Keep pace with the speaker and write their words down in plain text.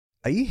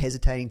Are you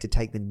hesitating to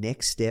take the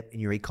next step in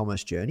your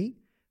e-commerce journey?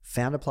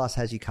 Founder Plus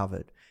has you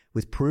covered.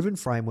 With proven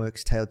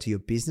frameworks tailored to your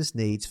business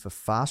needs for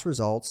fast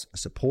results, a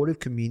supportive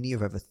community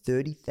of over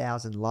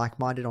 30,000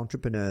 like-minded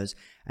entrepreneurs,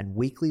 and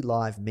weekly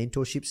live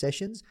mentorship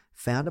sessions,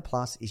 Founder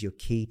Plus is your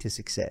key to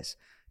success.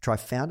 Try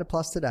Founder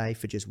Plus today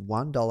for just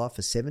 $1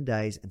 for 7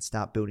 days and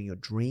start building your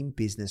dream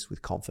business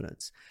with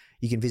confidence.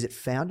 You can visit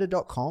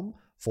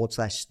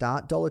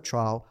founder.com/start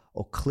 $trial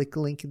or click the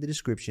link in the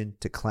description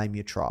to claim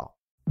your trial.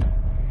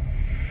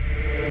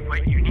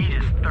 What you need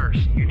is thirst.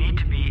 You need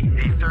to be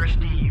a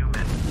thirsty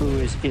human who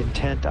is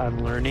intent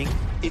on learning.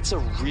 It's a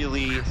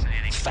really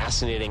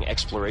fascinating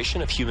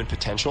exploration of human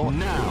potential.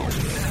 Now,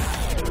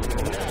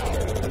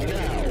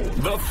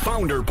 the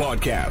Founder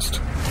Podcast.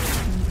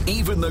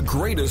 Even the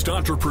greatest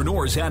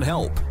entrepreneurs had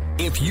help.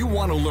 If you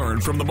want to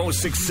learn from the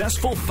most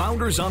successful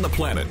founders on the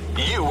planet,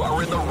 you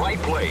are in the right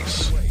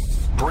place.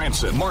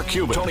 Branson, Mark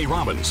Cuban, Tony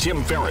Robbins,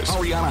 Tim Ferriss,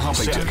 Arianna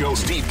Huffington, Seth Godin,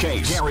 Steve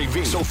Case, Gary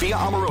Vee, Sophia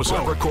Amoruso,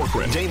 Barbara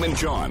Corcoran, Damon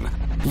John.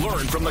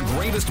 Learn from the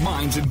greatest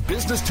minds in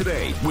business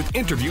today with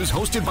interviews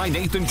hosted by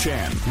Nathan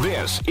Chan.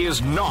 This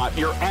is not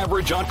your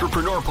average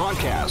entrepreneur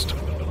podcast.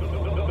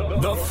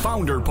 The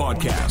Founder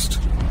Podcast.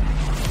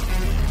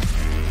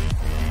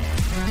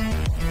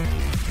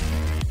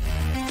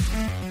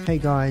 Hey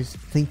guys,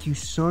 thank you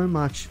so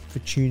much for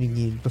tuning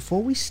in.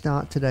 Before we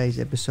start today's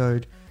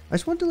episode, I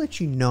just want to let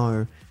you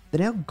know that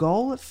our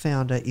goal at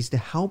Founder is to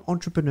help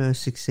entrepreneurs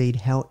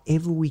succeed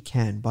however we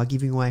can by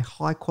giving away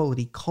high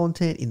quality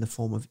content in the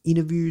form of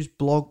interviews,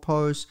 blog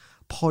posts,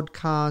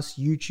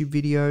 podcasts, YouTube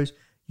videos,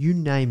 you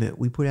name it.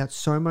 We put out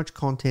so much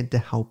content to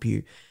help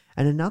you.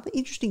 And another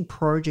interesting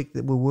project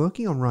that we're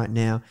working on right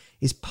now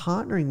is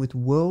partnering with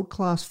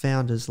world-class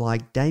founders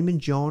like Damon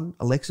John,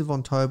 Alexa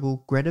Von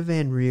Tobel, Greta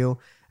Van Riel,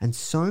 and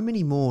so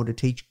many more to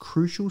teach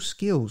crucial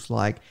skills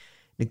like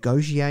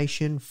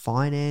negotiation,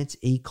 finance,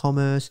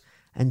 e-commerce,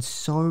 and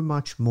so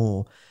much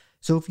more.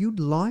 So if you'd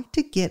like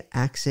to get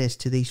access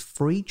to these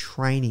free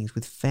trainings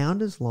with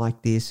founders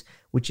like this,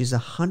 which is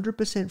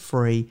 100%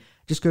 free,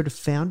 just go to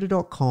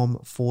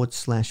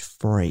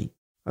founder.com/free.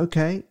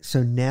 Okay,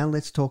 so now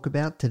let's talk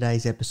about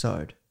today's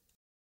episode.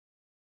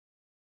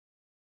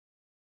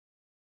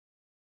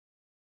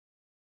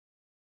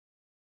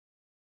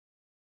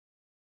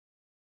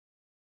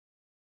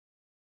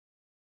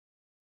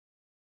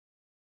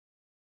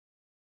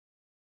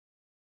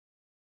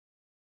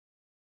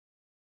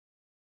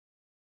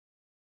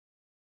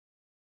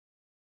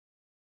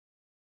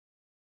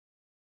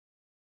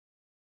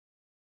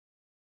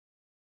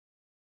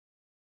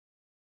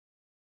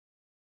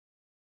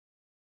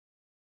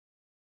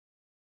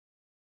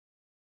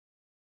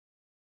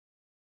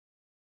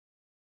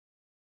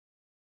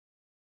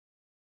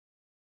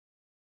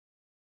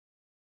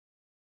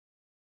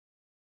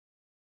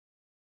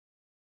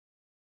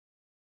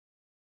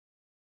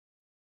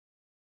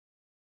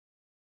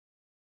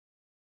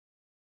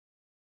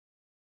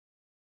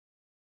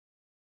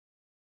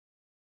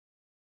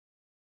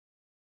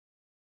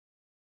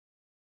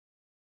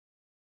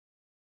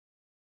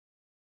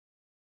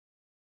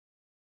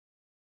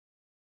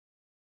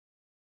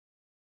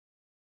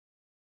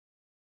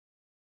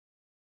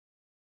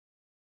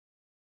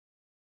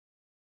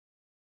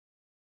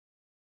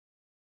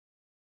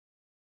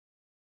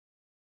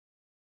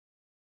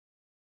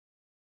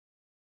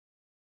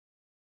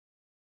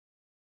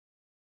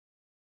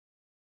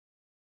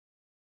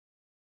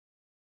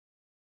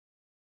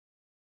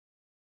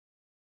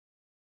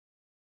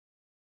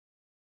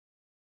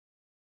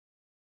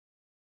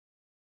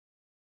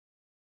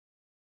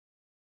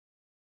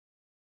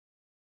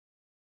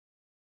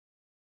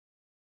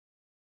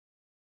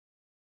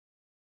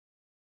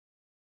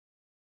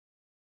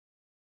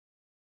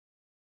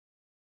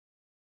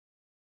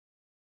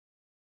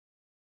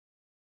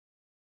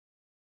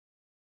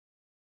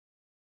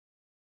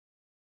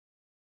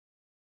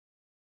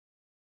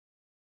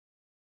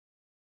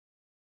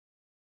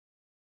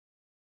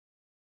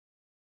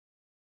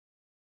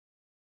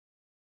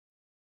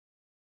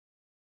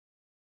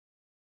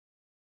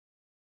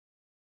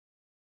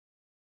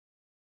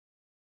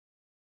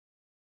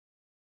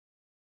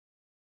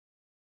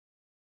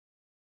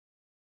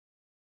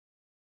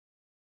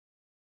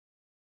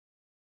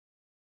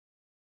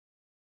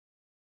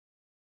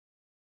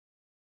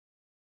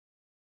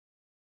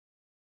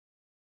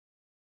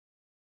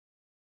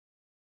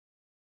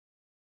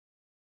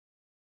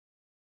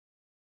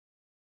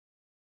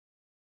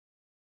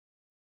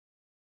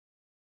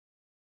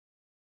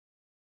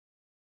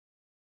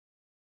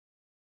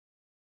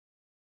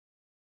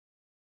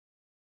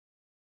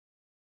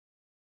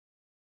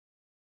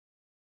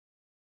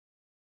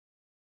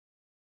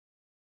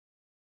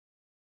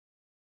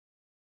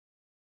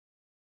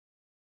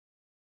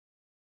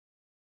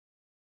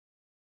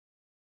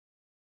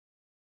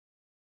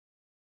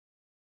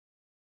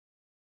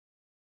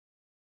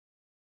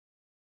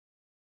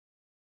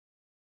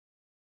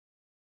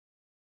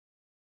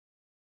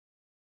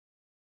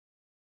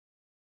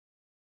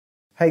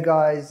 Hey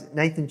guys,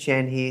 Nathan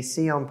Chan here,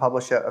 CEO and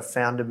publisher of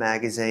Founder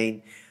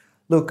Magazine.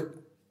 Look,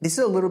 This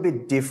is a little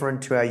bit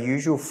different to our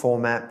usual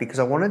format because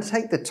I wanted to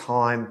take the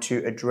time to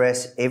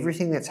address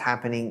everything that's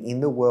happening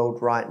in the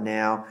world right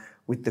now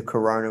with the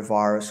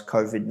coronavirus,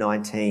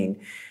 COVID-19.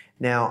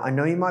 Now, I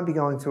know you might be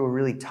going through a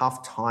really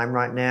tough time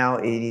right now.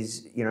 It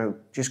is,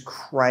 just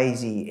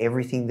crazy,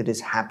 everything that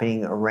is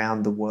happening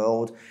around the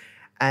world.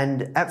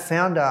 And at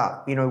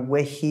Foundr,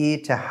 we're here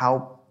to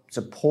help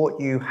support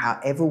you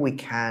however we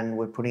can.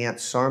 We're putting out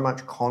so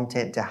much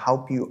content to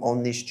help you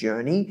on this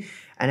journey.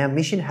 And our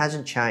mission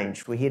hasn't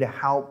changed. We're here to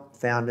help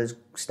founders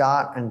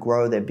start and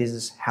grow their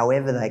business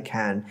however they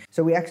can.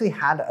 So we actually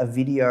had a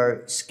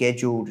video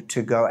scheduled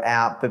to go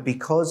out, but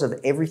because of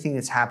everything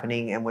that's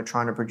happening and we're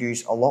trying to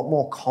produce a lot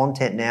more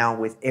content now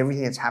with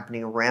everything that's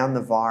happening around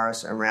the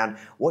virus, around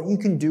what you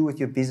can do with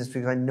your business,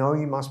 because I know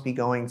you must be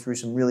going through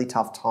some really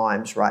tough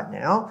times right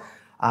now,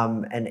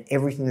 and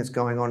everything that's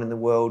going on in the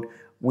world,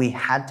 we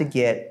had to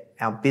get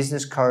our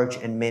business coach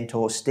and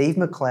mentor, Steve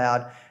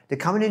McLeod, to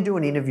come in and do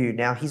an interview.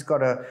 Now, he's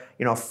got a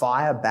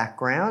fire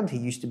background. He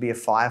used to be a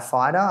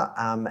firefighter,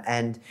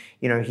 and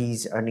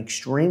he's an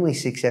extremely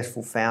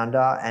successful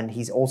founder, and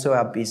he's also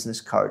our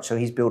business coach. So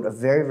he's built a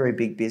very, very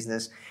big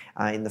business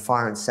in the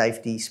fire and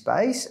safety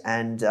space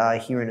and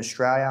here in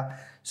Australia.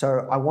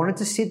 So I wanted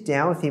to sit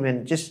down with him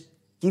and just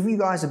give you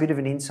guys a bit of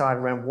an insight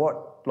around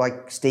what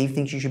Steve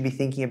thinks you should be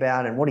thinking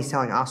about and what he's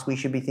telling us we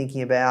should be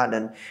thinking about.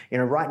 And,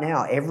 right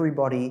now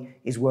everybody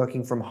is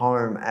working from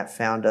home at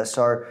Foundr.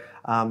 So,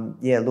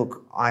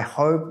 look, I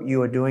hope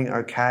you are doing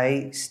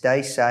okay.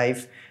 Stay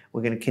safe.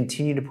 We're going to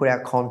continue to put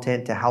out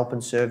content to help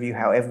and serve you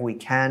however we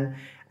can.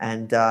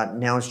 And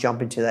now let's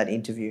jump into that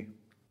interview.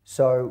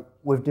 So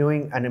we're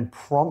doing an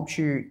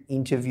impromptu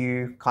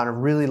interview, kind of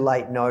really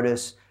late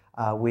notice,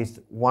 with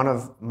one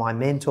of my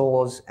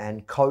mentors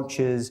and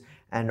coaches,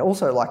 and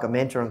also like a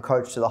mentor and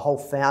coach to the whole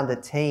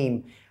Foundr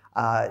team,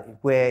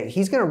 where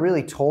he's going to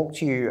really talk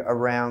to you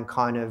around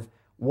kind of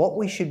what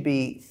we should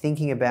be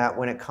thinking about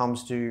when it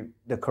comes to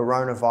the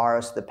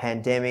coronavirus, the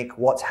pandemic,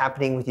 what's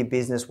happening with your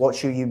business, what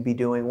should you be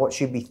doing, what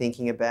should you be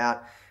thinking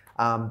about,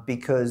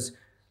 because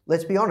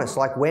let's be honest,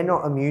 we're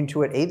not immune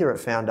to it either at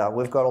Foundr.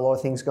 We've got a lot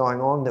of things going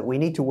on that we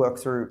need to work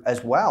through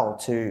as well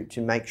to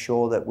make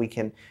sure that we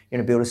can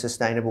build a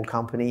sustainable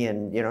company,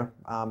 and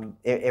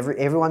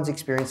everyone's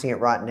experiencing it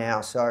right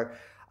now. So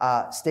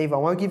Steve, I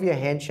won't give you a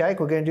handshake.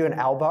 We're going to do an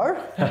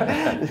elbow.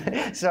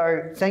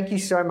 So thank you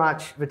so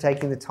much for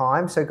taking the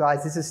time. So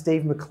guys, this is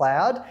Steve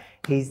McLeod.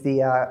 He's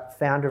the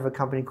founder of a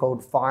company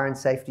called Fire and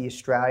Safety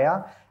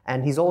Australia.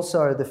 And he's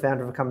also the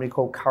founder of a company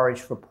called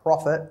Courage for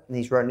Profit. And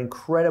he's wrote an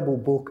incredible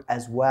book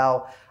as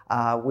well,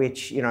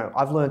 which,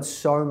 I've learned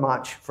so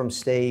much from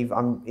Steve.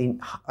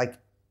 I'm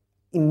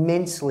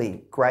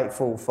immensely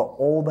grateful for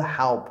all the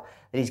help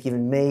that he's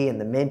given me and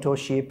the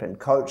mentorship and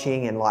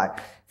coaching, and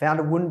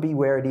Foundr wouldn't be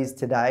where it is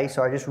today.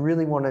 So I just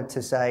really wanted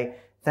to say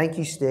thank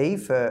you,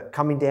 Steve, for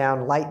coming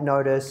down late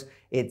notice.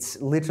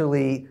 It's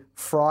literally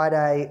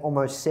Friday,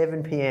 almost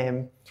 7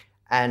 p.m.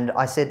 And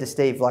I said to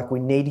Steve, we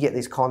need to get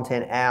this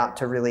content out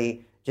to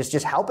really just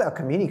help our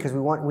community, because we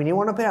want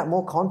to put out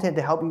more content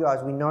to help you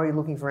guys. We know you're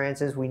looking for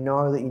answers. We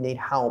know that you need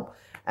help.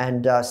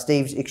 And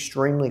Steve's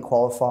extremely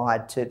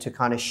qualified to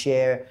kind of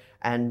share.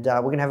 And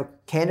we're going to have a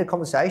candid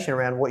conversation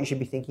around what you should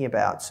be thinking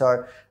about.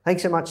 So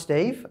thanks so much,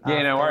 Steve.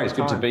 Yeah, no worries.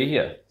 Good to be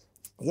here.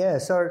 Yeah,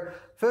 so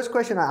first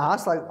question I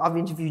asked, I've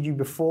interviewed you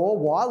before a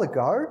while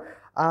ago.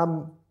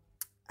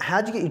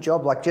 How'd you get your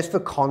job? Just for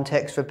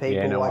context for people,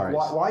 yeah, no worries.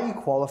 Why are you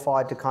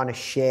qualified to kind of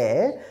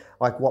share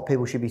what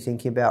people should be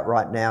thinking about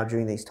right now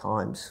during these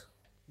times?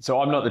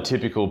 So I'm not the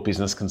typical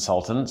business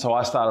consultant. So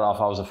I started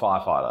off, I was a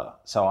firefighter.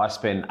 So I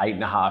spent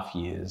 8.5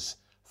 years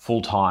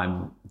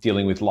full-time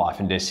dealing with life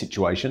and death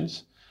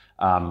situations.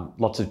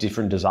 Lots of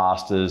different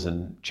disasters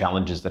and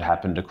challenges that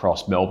happened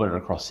across Melbourne and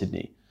across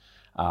Sydney.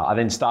 I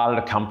then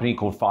started a company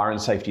called Fire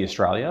and Safety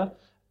Australia,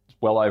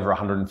 well over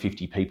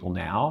 150 people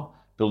now,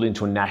 built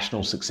into a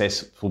national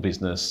successful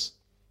business,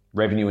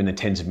 revenue in the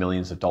tens of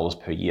millions of dollars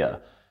per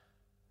year.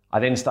 I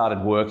then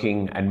started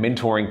working and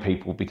mentoring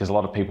people because a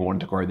lot of people wanted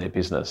to grow their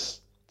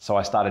business. So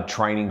I started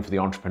training for the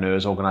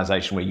Entrepreneurs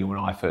Organisation where you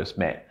and I first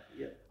met.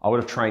 I would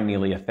have trained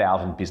nearly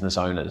 1,000 business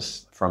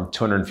owners from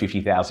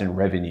 $250,000 in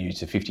revenue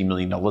to $50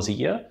 million a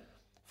year,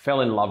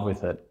 fell in love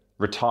with it,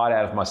 retired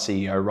out of my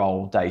CEO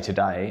role day to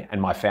day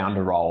and my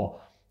founder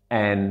role.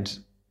 And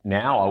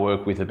now I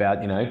work with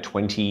about,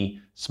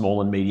 20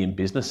 small and medium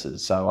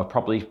businesses. So I've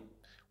probably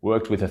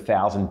worked with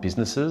 1,000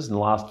 businesses in the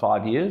last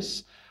 5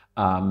 years.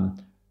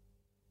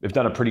 We've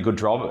done a pretty good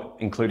job,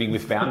 including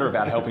with Foundr,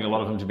 about helping a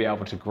lot of them to be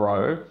able to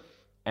grow.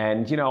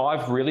 And,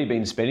 I've really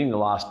been spending the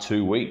last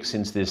 2 weeks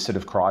since this sort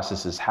of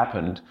crisis has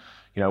happened,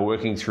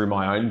 working through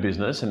my own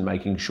business and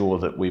making sure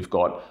that we've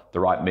got the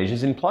right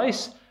measures in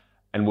place,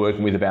 and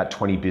working with about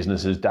 20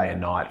 businesses day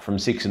and night from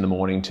 6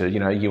 a.m. to,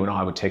 you and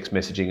I were text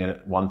messaging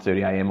at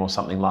 1:30 a.m. or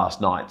something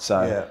last night.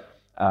 So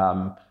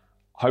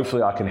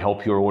hopefully I can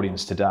help your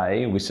audience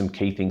today with some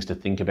key things to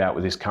think about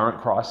with this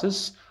current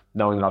crisis,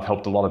 knowing that I've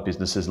helped a lot of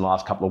businesses in the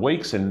last couple of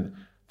weeks and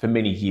for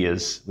many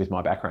years with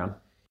my background.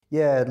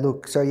 Yeah,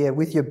 look, so yeah,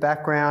 with your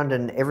background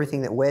and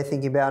everything that we're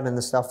thinking about and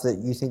the stuff that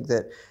you think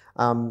that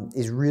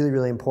is really,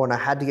 really important,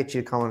 I had to get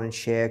you to come on and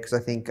share because I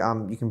think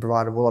you can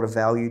provide a lot of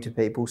value to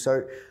people.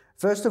 So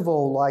first of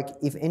all, like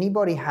if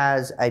anybody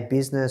has a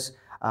business,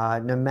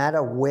 no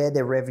matter where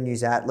their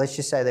revenue's at, let's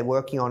just say they're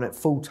working on it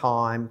full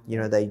time, you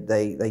know,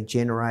 they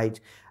generate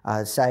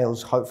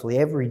sales hopefully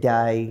every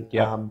day,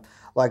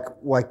 like,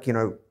 you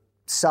know,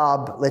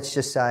 sub, let's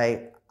just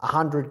say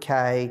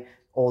 100K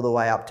all the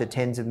way up to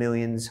tens of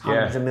millions,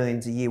 hundreds of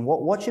millions a year.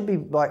 What should be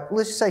like,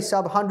 let's just say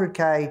sub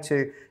 100K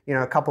to, you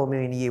know, a couple of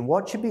million a year.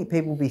 What should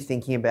people be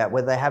thinking about,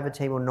 whether they have a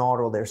team or not,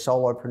 or they're a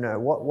solopreneur?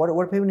 What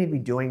do people need to be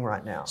doing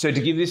right now? So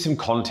to give this some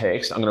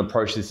context, I'm going to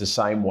approach this the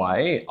same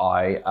way.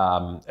 I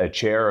am a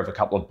chair of a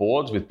couple of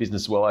boards with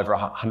business well over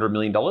 $100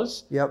 million.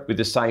 Yep. With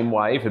the same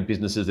way for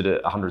businesses that are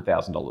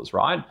 $100,000,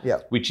 right?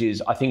 Yep. Which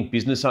is, I think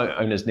business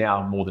owners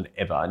now more than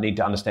ever need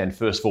to understand,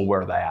 first of all,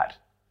 where are they at?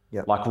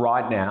 Yep. Like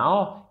right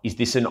now, is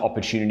this an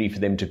opportunity for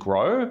them to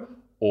grow,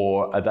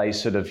 or are they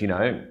sort of, you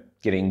know,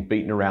 getting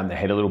beaten around the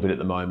head a little bit at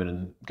the moment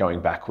and going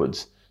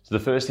backwards? So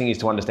the first thing is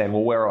to understand,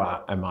 well, where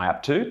am I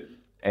up to?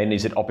 And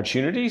is it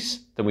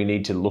opportunities that we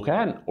need to look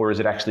at, or is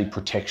it actually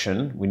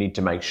protection we need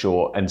to make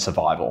sure, and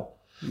survival?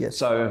 Yes.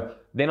 So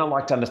then I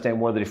like to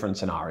understand what are the different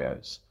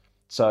scenarios.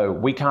 So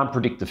we can't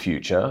predict the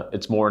future.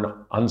 It's more an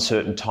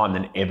uncertain time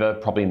than ever,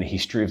 probably in the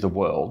history of the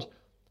world.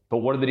 But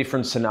what are the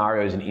different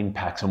scenarios and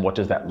impacts, and what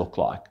does that look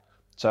like?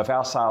 So if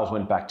our sales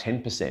went back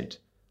 10%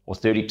 or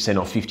 30%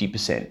 or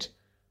 50%,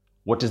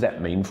 what does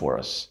that mean for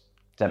us?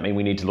 Does that mean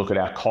we need to look at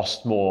our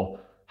costs more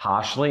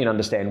harshly and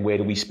understand where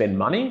do we spend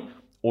money?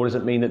 Or does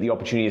it mean that the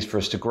opportunity is for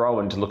us to grow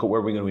and to look at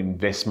where we're going to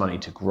invest money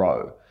to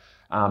grow?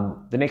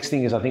 The next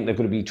thing is I think they've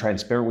got to be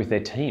transparent with their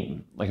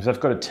team. Like if they've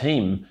got a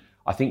team,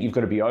 I think you've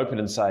got to be open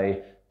and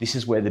say, this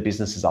is where the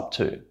business is up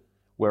to.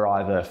 We're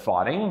either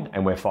fighting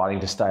and we're fighting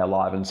to stay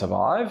alive and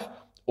survive,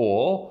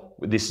 or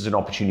this is an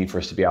opportunity for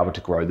us to be able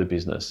to grow the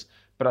business.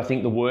 But I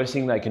think the worst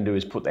thing they can do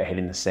is put their head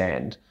in the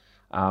sand.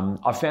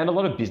 I've found a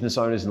lot of business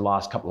owners in the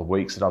last couple of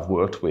weeks that I've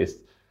worked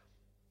with,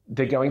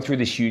 they're going through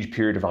this huge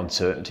period of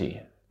uncertainty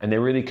and they're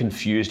really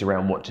confused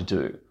around what to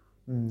do.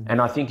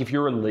 And I think if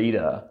you're a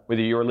leader,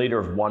 whether you're a leader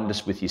of one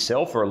just with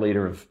yourself or a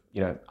leader of,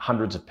 you know,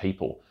 hundreds of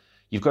people,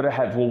 you've got to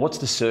have, well, what's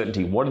the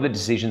certainty? What are the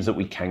decisions that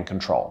we can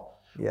control?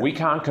 Yeah. We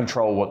can't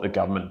control what the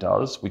government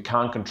does. We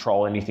can't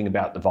control anything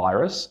about the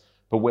virus,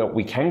 but what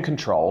we can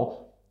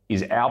control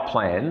is our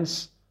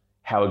plans,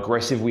 how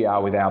aggressive we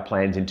are with our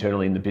plans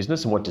internally in the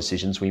business, and what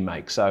decisions we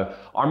make. So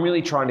I'm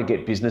really trying to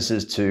get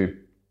businesses to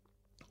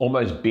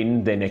almost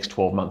bin their next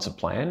 12 months of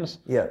plans.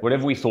 Yeah.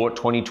 Whatever we thought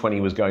 2020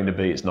 was going to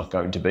be, it's not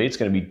going to be. It's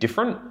going to be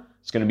different.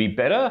 It's going to be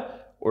better,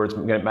 or it's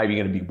maybe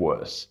going to be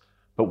worse.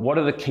 But what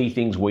are the key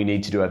things we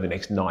need to do over the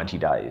next 90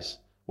 days?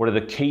 What are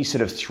the key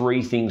sort of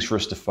 3 things for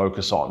us to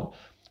focus on?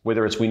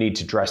 Whether it's we need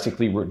to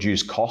drastically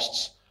reduce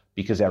costs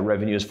because our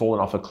revenue has fallen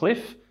off a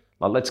cliff.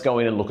 Like, let's go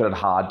in and look at it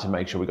hard to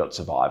make sure we got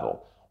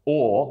survival.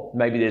 Or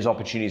maybe there's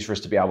opportunities for us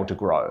to be able to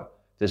grow.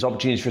 There's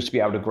opportunities for us to be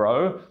able to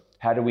grow.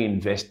 How do we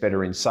invest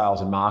better in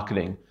sales and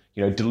marketing?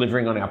 You know,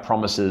 delivering on our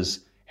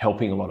promises,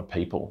 helping a lot of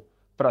people.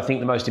 But I think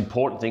the most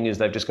important thing is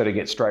they've just got to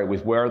get straight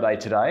with where are they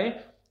today,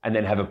 and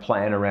then have a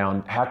plan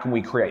around how can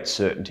we create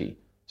certainty.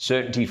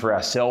 Certainty for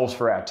ourselves,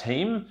 for our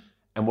team,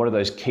 and what are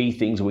those key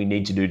things we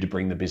need to do to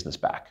bring the business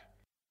back.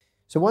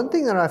 So one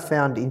thing that I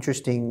found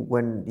interesting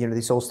when, you know,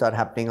 this all started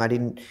happening, I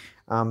didn't,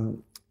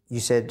 you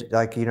said,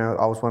 like, you know,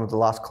 I was one of the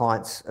last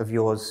clients of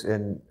yours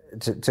and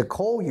to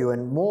call you,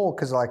 and more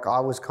because like I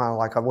was kind of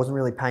like, I wasn't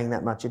really paying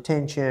that much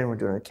attention. We're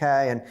doing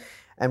okay.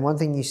 And one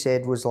thing you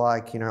said was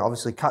like, you know,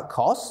 obviously cut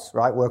costs,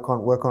 right? Work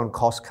on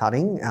cost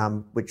cutting,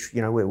 which,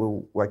 you know,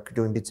 we're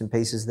doing bits and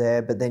pieces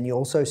there. But then you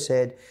also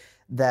said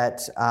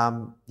that,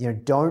 you know,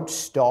 don't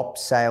stop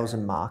sales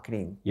and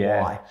marketing.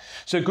 Yeah. Why?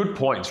 So good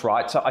points,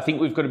 right? So I think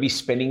we've got to be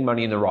spending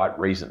money in the right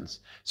reasons.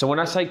 So when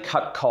I say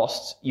cut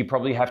costs, you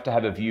probably have to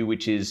have a view,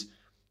 which is,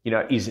 you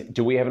know,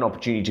 do we have an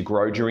opportunity to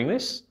grow during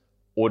this,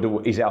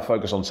 or is our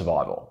focus on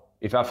survival?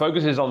 If our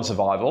focus is on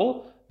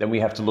survival, then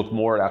we have to look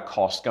more at our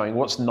costs, going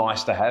what's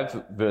nice to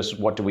have versus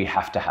what do we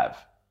have to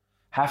have?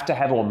 Have to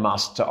have or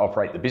must to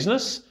operate the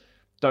business.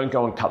 Don't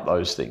go and cut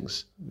those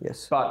things.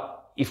 Yes.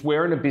 But if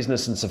we're in a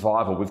business and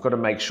survival, we've got to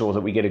make sure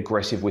that we get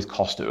aggressive with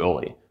cost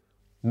early.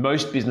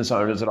 Most business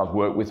owners that I've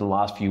worked with in the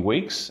last few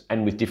weeks,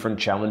 and with different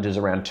challenges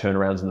around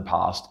turnarounds in the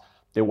past,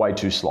 they're way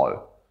too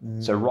slow.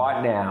 So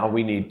right now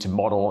we need to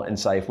model and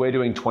say, if we're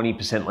doing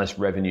 20% less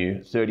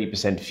revenue,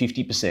 30%,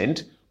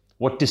 50%,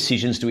 what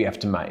decisions do we have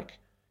to make?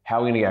 How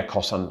are we going to get our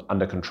costs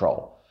under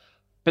control?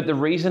 But the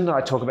reason that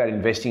I talk about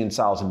investing in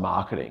sales and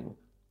marketing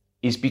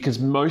is because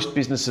most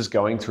businesses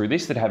going through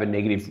this that have a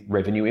negative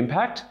revenue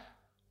impact,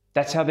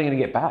 that's how they're going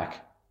to get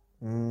back.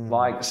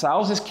 Like,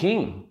 sales is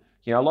king.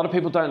 You know, a lot of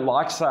people don't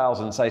like sales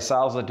and say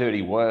sales is a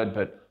dirty word,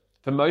 but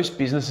for most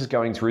businesses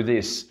going through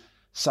this,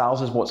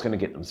 sales is what's going to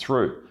get them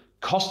through.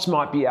 Costs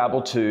might be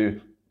able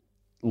to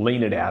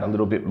lean it out a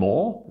little bit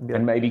more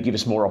and maybe give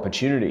us more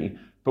opportunity,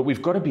 but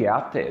we've got to be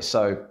out there.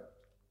 So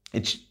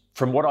it's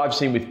from what I've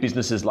seen with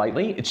businesses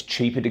lately, it's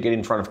cheaper to get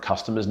in front of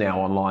customers now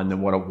online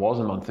than what it was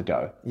a month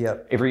ago.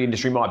 Yep. Every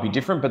industry might be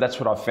different, but that's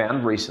what I've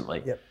found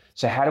recently. Yep.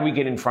 So how do we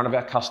get in front of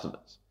our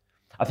customers?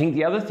 I think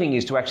the other thing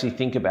is to actually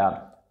think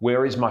about,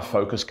 where is my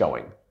focus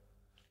going?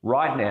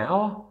 Right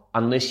now,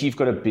 unless you've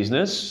got a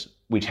business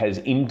which has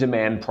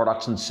in-demand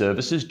products and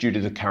services due to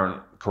the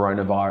current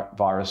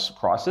coronavirus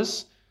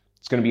crisis,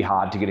 it's going to be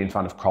hard to get in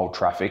front of cold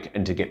traffic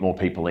and to get more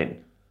people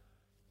in.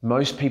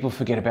 Most people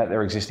forget about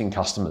their existing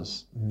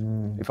customers.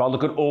 If I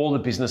look at all the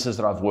businesses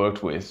that I've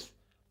worked with,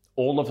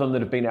 all of them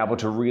that have been able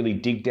to really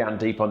dig down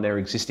deep on their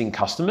existing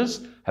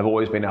customers have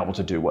always been able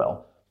to do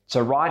well.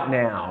 So right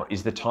now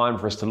is the time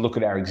for us to look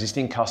at our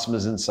existing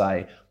customers and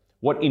say,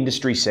 what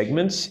industry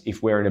segments,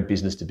 if we're in a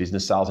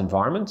business-to-business sales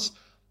environments,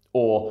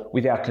 or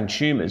with our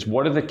consumers,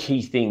 what are the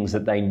key things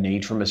that they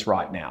need from us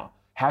right now?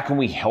 How can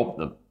we help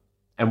them?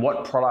 And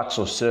what products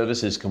or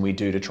services can we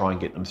do to try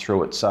and get them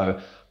through it? So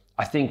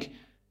I think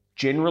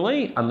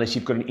generally, unless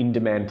you've got an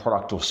in-demand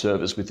product or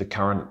service with the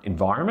current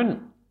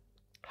environment,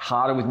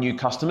 harder with new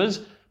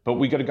customers, but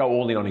we've got to go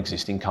all in on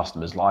existing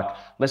customers. Like,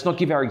 let's not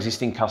give our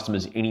existing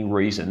customers any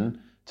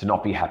reason to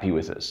not be happy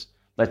with us.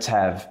 Let's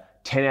have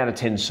 10 out of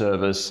 10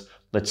 service.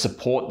 Let's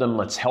support them.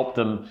 Let's help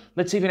them.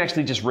 Let's even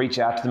actually just reach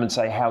out to them and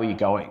say, how are you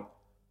going?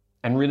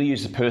 And really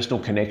use the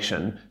personal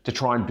connection to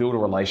try and build a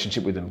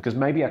relationship with them, because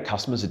maybe our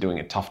customers are doing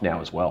it tough now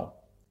as well.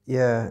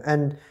 Yeah.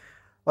 And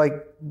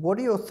like, what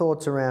are your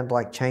thoughts around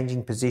like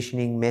changing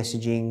positioning,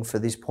 messaging for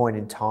this point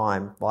in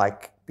time?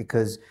 Like,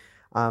 because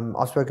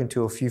I've spoken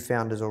to a few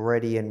founders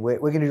already, and we're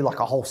going to do like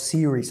a whole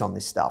series on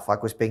this stuff.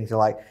 Like, we're speaking to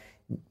like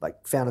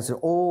founders at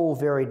all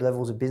varied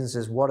levels of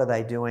businesses. What are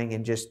they doing?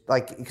 And just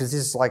like, because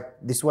this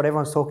is what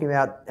everyone's talking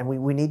about, and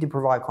we need to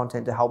provide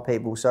content to help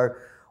people. So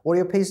what are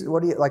your pieces?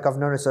 Like, I've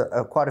noticed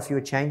quite a few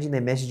are changing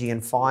their messaging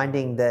and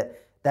finding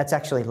that that's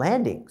actually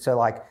landing. So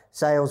like,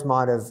 sales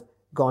might have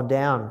gone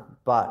down,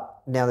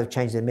 but now they've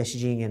changed their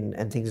messaging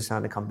and things are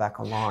starting to come back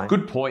online.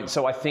 Good point.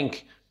 So I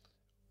think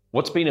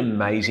what's been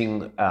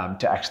amazing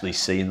to actually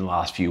see in the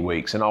last few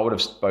weeks, and I would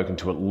have spoken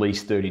to at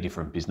least 30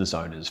 different business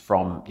owners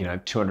from,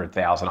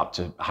 $200,000 up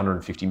to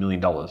 $150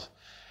 million.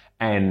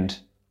 And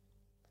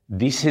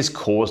this has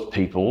caused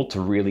people to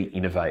really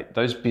innovate.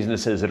 Those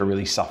businesses that are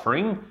really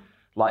suffering,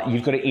 like,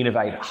 you've got to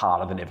innovate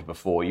harder than ever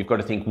before. You've got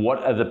to think,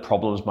 what are the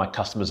problems my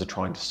customers are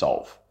trying to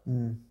solve?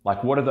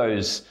 Like, what are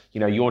those,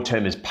 your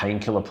term is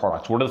painkiller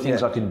products. What are the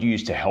things I can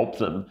use to help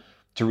them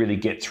to really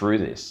get through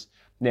this?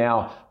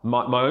 Now,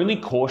 my only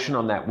caution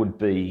on that would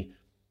be,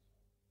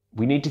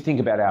 we need to think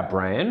about our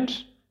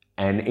brand,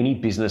 and any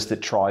business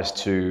that tries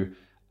to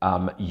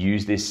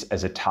use this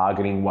as a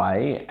targeting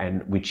way,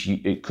 and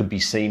it could be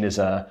seen as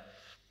a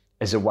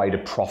way to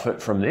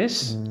profit from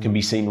this, can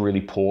be seen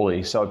really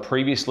poorly. So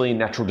previously in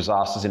natural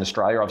disasters in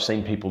Australia, I've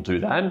seen people do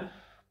that,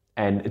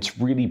 and it's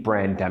really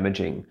brand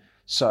damaging.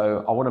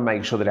 So I want to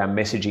make sure that our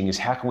messaging is,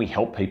 how can we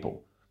help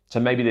people? So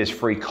maybe there's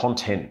free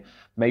content,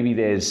 maybe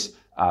there's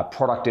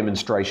product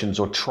demonstrations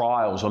or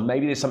trials, or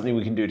maybe there's something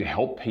we can do to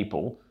help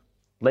people.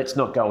 Let's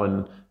not go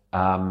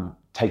and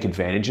take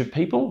advantage of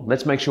people.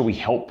 Let's make sure we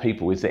help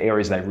people with the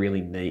areas they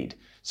really need.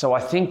 So I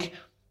think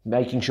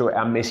making sure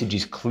our message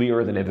is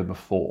clearer than ever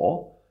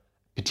before,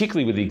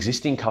 particularly with the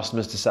existing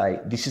customers, to say,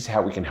 this is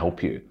how we can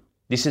help you.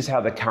 This is how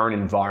the current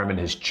environment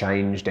has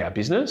changed our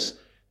business.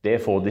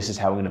 Therefore, this is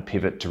how we're going to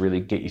pivot to really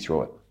get you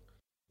through it.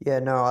 Yeah,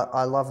 no,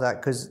 I love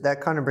that, because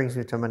that kind of brings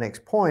me to my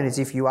next point. Is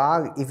if your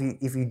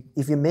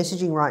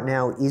messaging right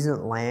now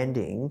isn't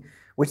landing,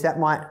 which that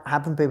might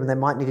happen, people, they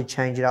might need to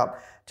change it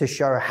up to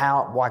show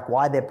how, like,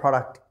 why their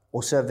product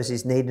or service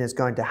is needed and is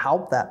going to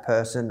help that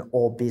person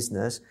or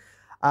business.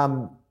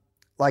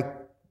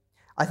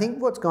 I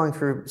think what's going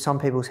through some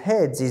people's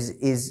heads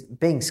is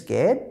being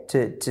scared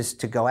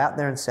to go out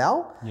there and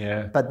sell.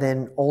 Yeah. But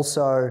then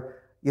also,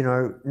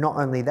 not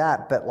only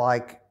that, but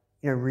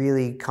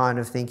really kind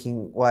of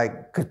thinking,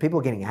 like, because people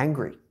are getting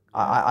angry.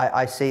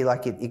 I see,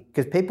 like,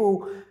 because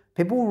people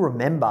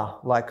remember,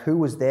 like, who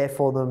was there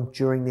for them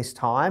during this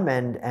time,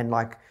 and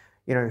like,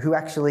 who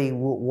actually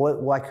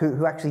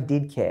who actually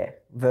did care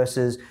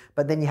versus.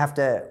 But then you have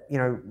to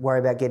worry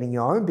about getting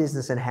your own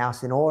business and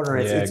house in order.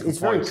 It's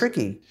very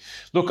tricky.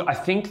 Look, I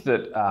think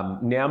that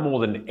now more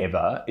than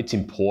ever, it's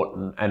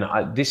important,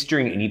 and this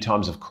during any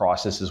times of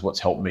crisis is what's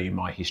helped me in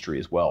my history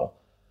as well.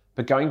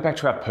 But going back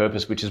to our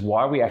purpose, which is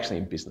why are we actually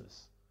in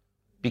business?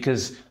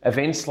 Because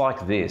events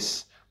like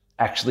this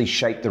actually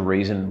shape the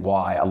reason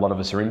why a lot of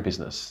us are in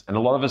business. And a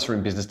lot of us are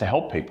in business to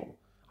help people.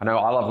 I know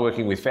I love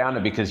working with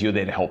Foundr because you're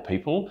there to help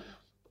people.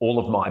 All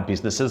of my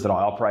businesses that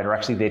I operate are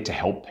actually there to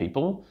help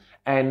people.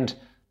 And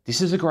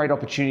this is a great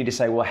opportunity to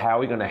say, well, how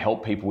are we going to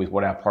help people with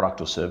what our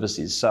product or service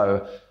is?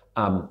 So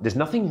there's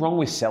nothing wrong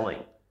with selling.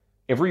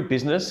 Every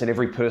business and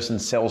every person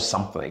sells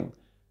something.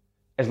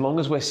 As long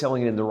as we're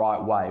selling it in the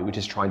right way, which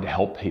is trying to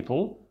help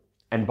people,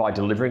 and by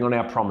delivering on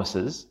our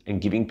promises and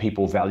giving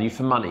people value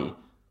for money,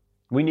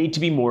 we need to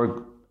be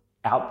more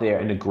out there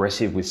and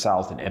aggressive with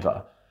sales than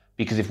ever.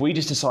 Because if we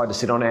just decide to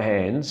sit on our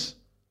hands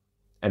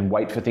and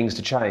wait for things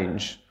to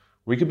change,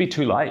 we could be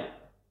too late.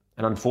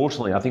 And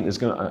unfortunately, I think there's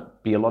going to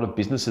be a lot of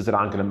businesses that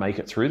aren't going to make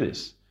it through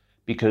this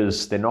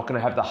because they're not going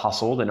to have the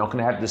hustle, they're not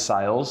going to have the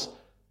sales,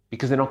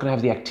 because they're not going to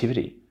have the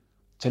activity.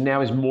 So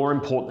now is more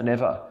important than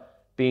ever.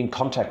 Be in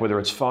contact, whether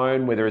it's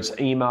phone, whether it's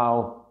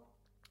email,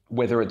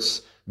 whether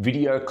it's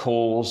video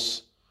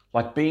calls.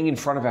 Like being in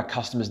front of our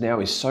customers now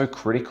is so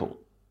critical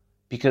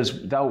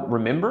because they'll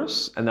remember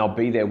us and they'll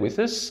be there with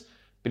us.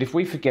 But if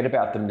we forget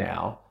about them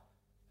now,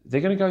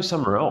 they're going to go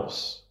somewhere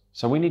else.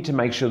 So we need to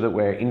make sure that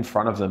we're in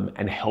front of them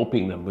and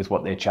helping them with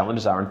what their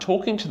challenges are and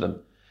talking to them.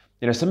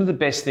 You know, some of the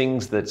best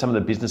things that some of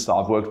the businesses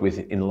I've worked with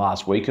in the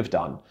last week have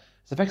done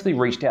is they've actually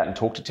reached out and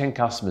talked to 10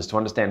 customers to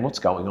understand what's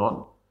going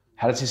on.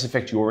 How does this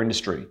affect your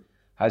industry?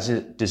 How does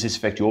this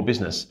affect your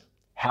business?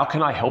 How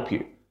can I help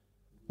you?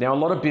 Now, a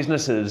lot of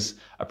businesses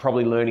are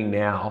probably learning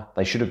now,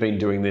 they should have been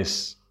doing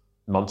this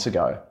months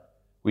ago,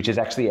 which is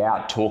actually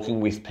out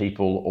talking with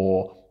people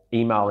or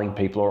emailing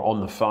people or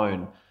on the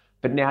phone.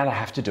 But now they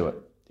have to do it.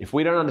 If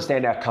we don't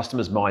understand our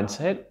customers'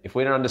 mindset, if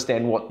we don't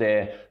understand what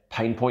their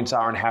pain points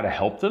are and how to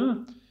help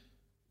them,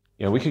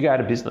 you know, we could go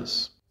out of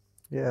business.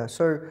 Yeah.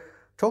 So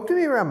talk to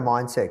me around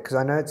mindset, because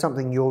I know it's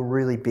something you're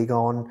really big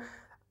on,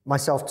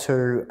 myself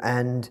too.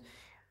 And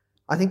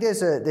I think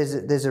there's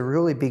a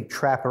really big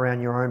trap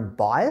around your own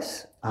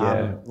bias.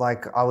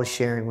 Like I was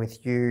sharing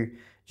with you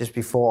just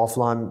before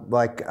offline,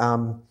 like,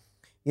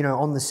 you know,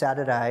 on the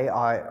Saturday,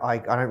 I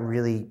don't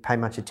really pay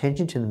much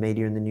attention to the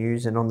media and the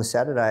news. And on the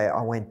Saturday,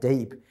 I went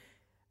deep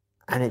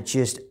and it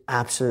just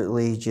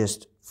absolutely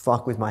just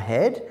fucked with my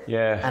head.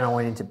 Yeah. And I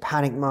went into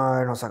panic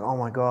mode and I was like, oh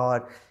my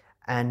God.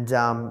 And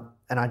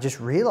I just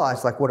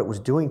realized like what it was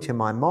doing to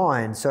my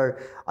mind. So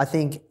I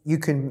think you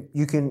can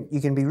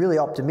be really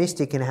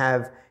optimistic and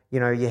have, you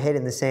know, your head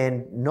in the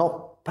sand,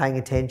 not paying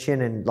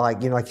attention and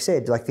like, you know, like you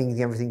said, like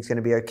thinking everything's going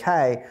to be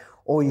okay.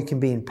 Or you can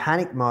be in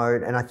panic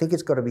mode, and I think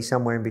it's got to be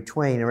somewhere in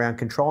between around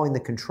controlling the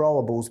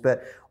controllables.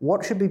 But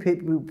what should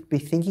people be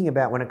thinking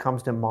about when it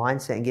comes to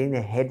mindset and getting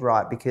their head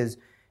right? Because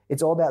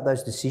it's all about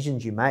those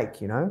decisions you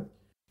make, you know?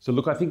 So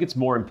look, I think it's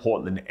more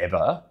important than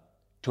ever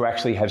to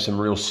actually have some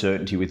real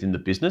certainty within the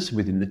business,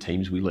 within the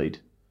teams we lead.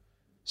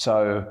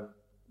 So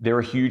there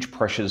are huge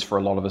pressures for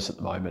a lot of us at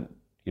the moment,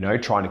 you know,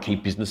 trying to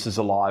keep businesses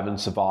alive and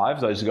survive,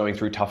 those who are going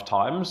through tough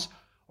times,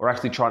 or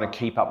actually trying to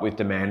keep up with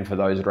demand for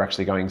those that are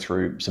actually going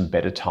through some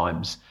better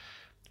times.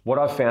 What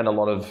I've found a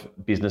lot of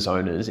business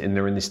owners, and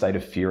they're in this state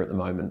of fear at the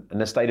moment, and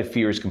the state of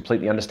fear is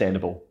completely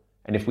understandable.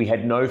 And if we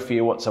had no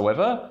fear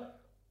whatsoever,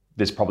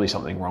 there's probably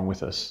something wrong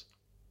with us.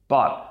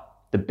 But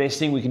the best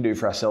thing we can do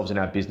for ourselves in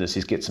our business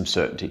is get some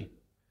certainty.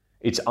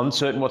 It's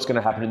uncertain what's going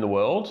to happen in the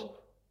world,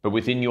 but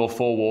within your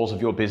four walls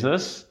of your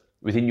business,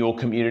 within your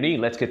community,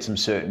 let's get some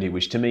certainty,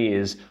 which to me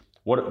is,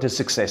 what does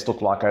success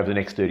look like over the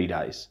next 30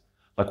 days?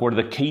 Like, what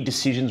are the key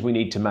decisions we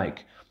need to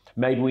make?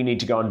 Maybe we need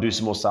to go and do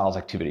some more sales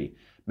activity.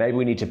 Maybe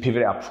we need to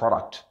pivot our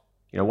product.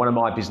 You know, one of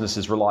my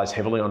businesses relies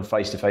heavily on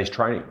face-to-face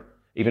training.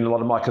 Even a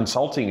lot of my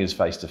consulting is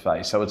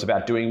face-to-face. So it's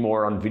about doing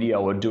more on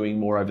video or doing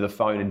more over the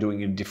phone and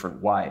doing it in a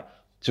different way.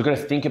 So we've got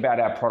to think about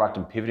our product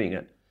and pivoting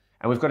it.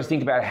 And we've got to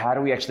think about how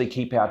do we actually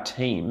keep our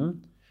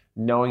team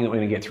knowing that we're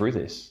going to get through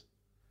this.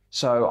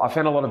 So I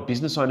found a lot of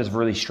business owners have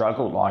really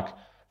struggled. Like,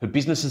 for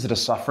businesses that are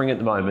suffering at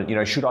the moment, you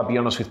know, should I be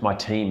honest with my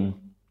team?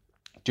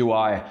 Do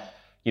I,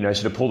 you know,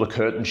 sort of pull the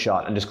curtain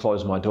shut and just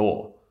close my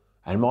door?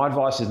 And my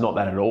advice is not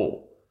that at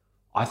all.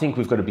 I think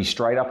we've got to be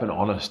straight up and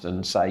honest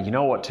and say, you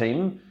know what,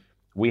 team,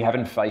 we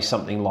haven't faced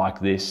something like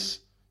this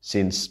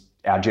since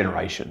our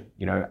generation.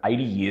 You know,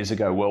 80 years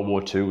ago, World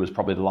War II was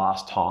probably the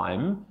last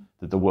time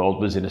that the world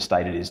was in a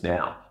state it is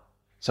now.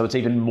 So it's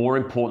even more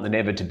important than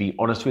ever to be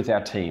honest with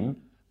our team,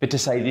 but to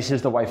say this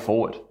is the way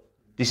forward.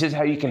 This is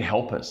how you can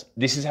help us.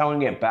 This is how we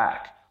can get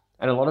back.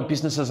 And a lot of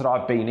businesses that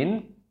I've been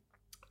in,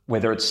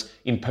 whether it's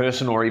in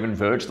person or even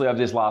virtually over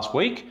this last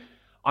week,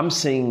 I'm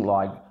seeing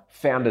like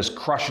founders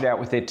crush it out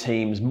with their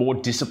teams, more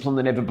discipline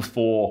than ever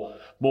before,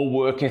 more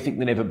work ethic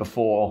than ever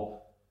before,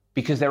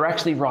 because they're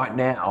actually right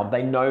now,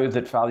 they know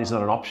that failure is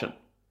not an option.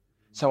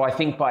 So I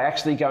think by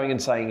actually going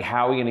and saying,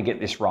 how are we going to get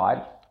this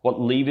right? What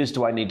levers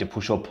do I need to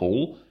push or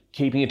pull?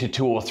 Keeping it to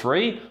 2 or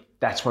 3,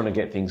 that's when I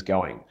get things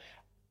going.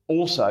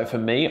 Also, for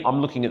me,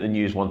 I'm looking at the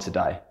news once a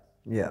day.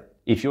 Yeah.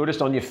 If you're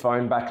just on your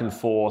phone back and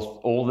forth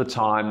all the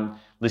time,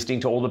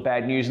 listening to all the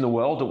bad news in the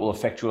world, it will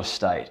affect your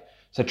state.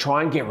 So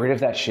try and get rid of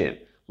that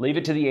shit. Leave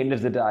it to the end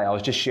of the day. I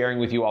was just sharing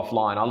with you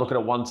offline. I look at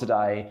it once a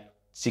day,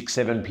 6,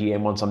 7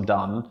 p.m. once I'm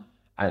done,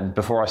 and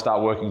before I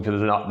start working for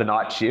the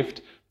night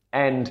shift,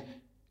 and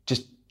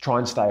just try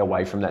and stay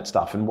away from that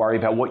stuff and worry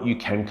about what you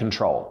can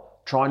control.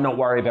 Try and not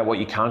worry about what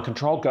you can't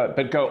control,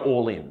 but go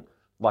all in.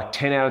 Like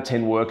 10 out of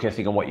 10 work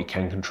ethic on what you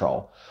can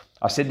control.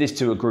 I said this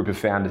to a group of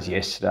founders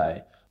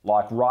yesterday.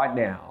 Like right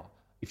now,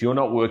 if you're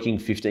not working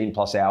 15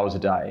 plus hours a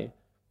day,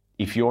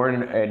 if you're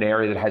in an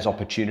area that has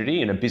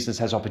opportunity and a business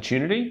has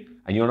opportunity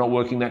and you're not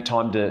working that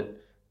time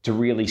to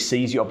really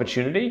seize the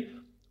opportunity,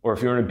 or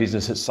if you're in a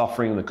business that's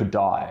suffering and that could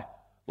die,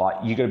 like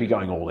you got to be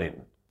going all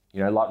in.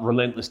 You know, like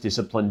relentless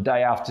discipline,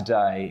 day after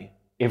day,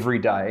 every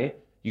day,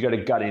 you got to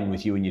gut in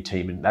with you and your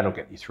team, and that'll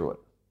get you through it.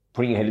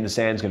 Putting your head in the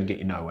sand is going to get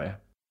you nowhere.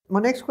 My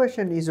next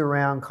question is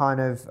around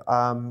kind of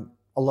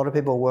a lot of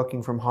people are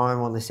working from home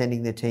or they're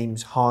sending their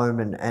teams home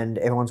and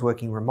everyone's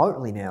working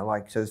remotely now.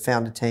 Like, so the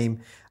founder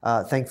team,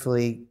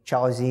 thankfully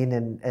Charlie's in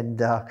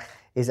and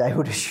is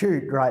able to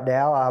shoot right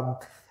now.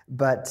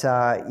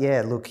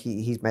 Yeah, look,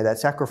 he's made that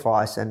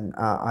sacrifice and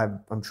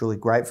I'm truly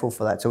grateful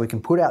for that. So we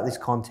can put out this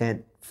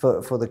content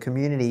for the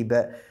community.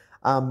 But,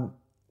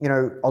 you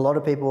know, a lot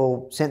of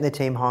people sent their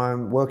team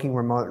home, working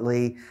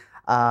remotely.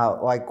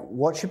 Like,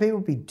 what should people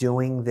be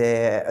doing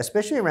there,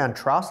 especially around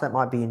trust? That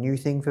might be a new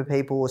thing for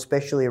people,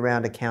 especially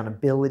around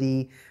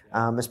accountability,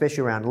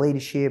 especially around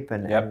leadership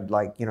and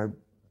like, you know,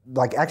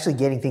 like actually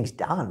getting things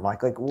done.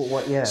 Like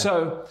what? Yeah.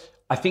 So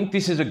I think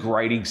this is a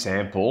great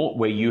example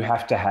where you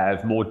have to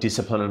have more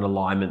discipline and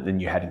alignment than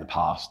you had in the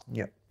past.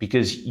 Yep.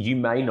 Because you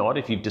may not,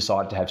 if you've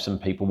decided to have some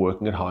people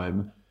working at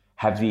home,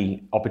 have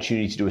the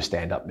opportunity to do a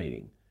stand-up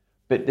meeting.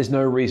 But there's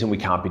no reason we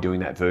can't be doing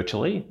that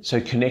virtually.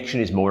 So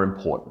connection is more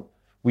important.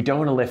 We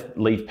don't want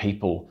to leave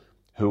people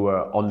who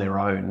are on their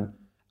own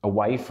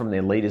away from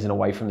their leaders and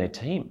away from their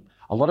team.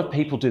 A lot of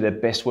people do their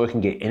best work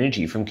and get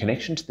energy from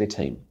connection to their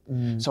team.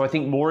 So I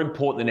think more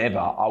important than ever,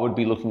 I would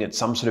be looking at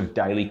some sort of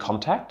daily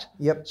contact.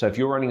 Yep. So if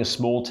you're running a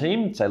small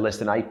team, say less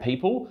than 8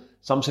 people,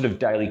 some sort of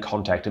daily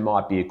contact. It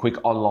might be a quick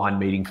online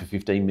meeting for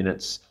 15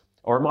 minutes,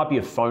 or it might be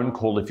a phone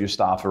call if your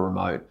staff are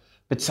remote,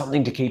 but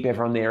something to keep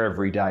everyone there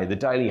every day, the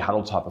daily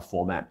huddle type of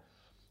format.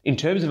 In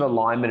terms of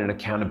alignment and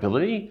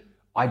accountability,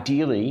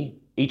 ideally,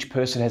 each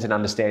person has an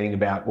understanding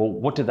about, well,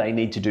 what do they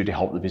need to do to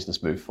help the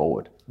business move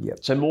forward? Yep.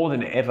 So more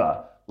than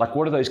ever, like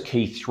what are those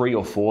key 3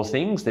 or 4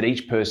 things that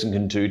each person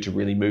can do to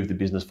really move the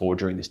business forward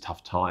during this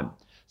tough time?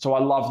 So I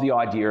love the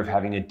idea of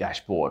having a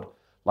dashboard.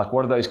 Like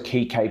what are those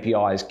key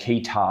KPIs, key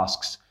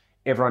tasks,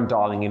 everyone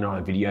dialing in on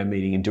a video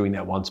meeting and doing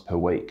that once per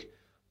week.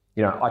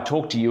 You know, I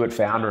talked to you at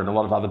Founder and a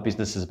lot of other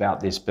businesses about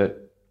this,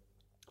 but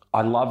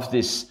I love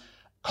this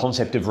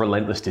concept of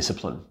relentless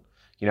discipline.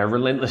 You know,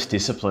 relentless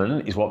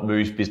discipline is what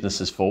moves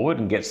businesses forward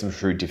and gets them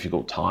through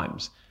difficult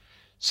times.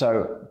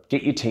 So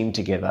get your team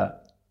together,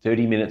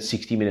 30 minutes,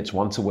 60 minutes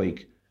once a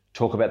week,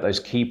 talk about those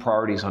key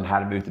priorities on how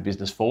to move the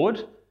business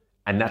forward,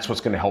 and that's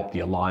what's going to help the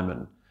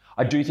alignment.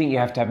 I do think you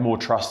have to have more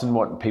trust in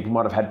what people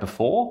might have had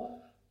before,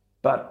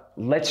 but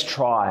let's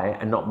try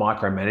and not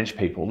micromanage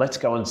people. Let's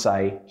go and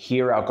say,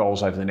 here are our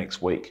goals over the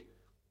next week.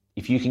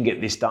 If you can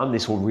get this done,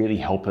 this will really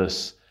help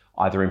us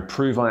either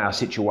improve on our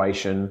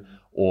situation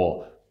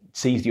or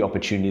seize the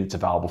opportunity that's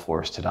available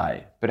for us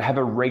today. But have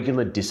a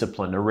regular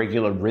discipline, a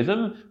regular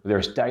rhythm, whether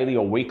it's daily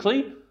or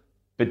weekly,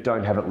 but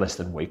don't have it less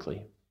than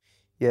weekly.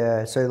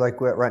 Yeah, so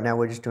like right now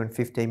we're just doing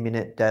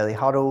 15-minute daily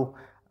huddle.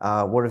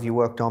 What have you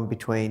worked on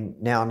between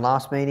now and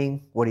last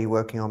meeting? What are you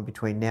working on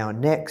between now and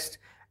next?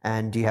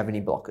 And do you have any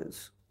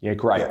blockers? Yeah,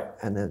 great. Yeah,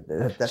 and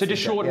that's so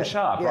just short and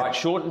sharp, right?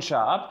 Short and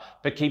sharp,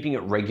 but keeping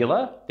it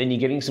regular. Then you're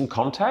getting some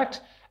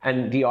contact.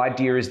 And the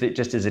idea is that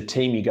just as a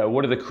team, you go,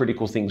 what are the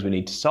critical things we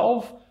need to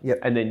solve?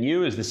 Yep. And then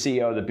you, as the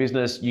CEO of the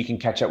business, you can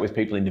catch up with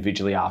people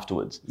individually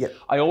afterwards. Yep.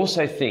 I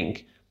also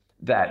think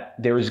that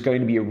there is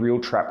going to be a real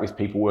trap with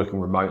people working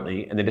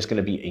remotely and they're just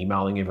going to be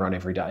emailing everyone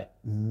every day.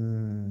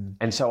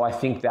 And so I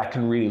think that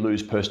can really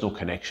lose personal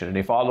connection. And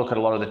if I look at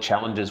a lot of the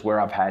challenges where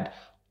I've had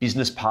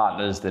business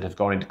partners that have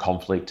gone into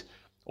conflict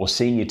or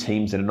senior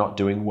teams that are not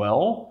doing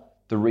well,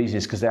 the reason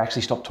is because they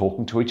actually stopped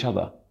talking to each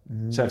other.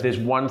 So if there's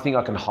one thing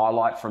I can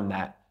highlight from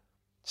that,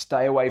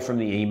 stay away from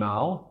the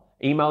email.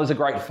 Email is a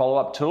great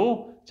follow-up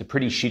tool. It's a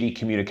pretty shitty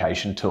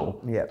communication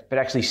tool. Yeah. But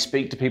actually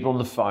speak to people on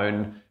the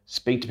phone,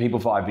 speak to people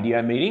via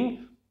video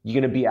meeting. You're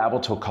going to be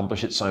able to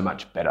accomplish it so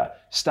much better.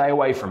 Stay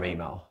away from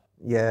email.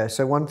 Yeah.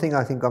 So one thing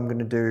I think I'm going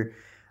to do,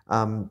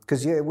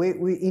 because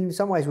we in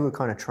some ways we were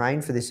kind of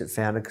trained for this at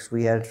Founder because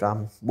we had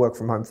work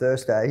from home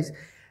Thursdays,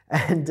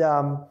 and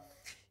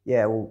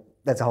well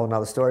that's a whole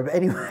nother story. But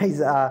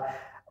anyways,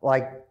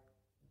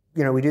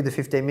 we do the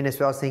 15 minutes,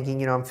 but I was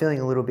thinking, I'm feeling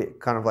a little bit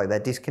kind of like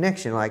that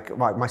disconnection, like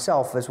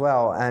myself as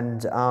well.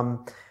 And I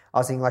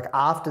was thinking like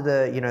after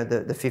the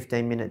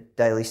 15-minute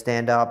daily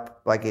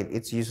stand-up, like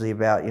it's usually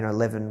about,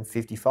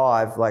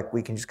 11:55, like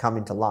we can just come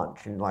into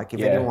lunch and like if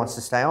anyone wants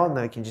to stay on,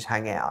 then we can just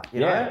hang out, you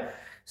know?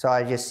 So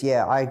I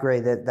agree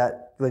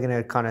that we're going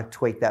to kind of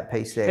tweak that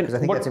piece there because I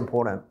think that's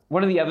important.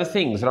 One of the other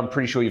things that I'm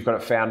pretty sure you've got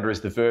at Founder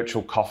is the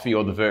virtual coffee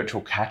or the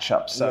virtual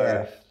catch-up.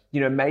 So,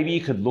 maybe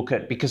you could look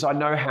at, because I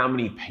know how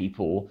many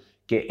people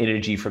get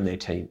energy from their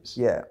teams.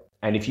 Yeah.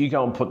 And if you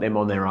go and put them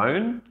on their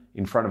own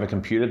in front of a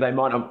computer, they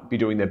might not be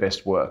doing their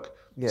best work.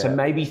 Yeah. So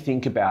maybe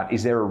think about,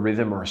 is there a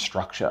rhythm or a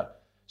structure?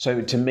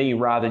 So to me,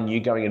 rather than you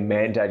going and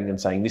mandating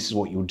and saying, this is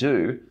what you'll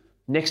do,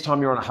 next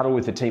time you're on a huddle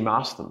with the team,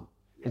 ask them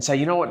and say,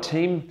 you know what,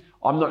 team,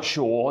 I'm not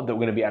sure that we're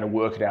going to be able to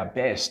work at our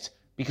best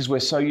because we're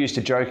so used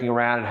to joking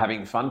around and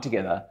having fun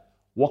together.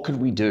 What could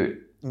we do?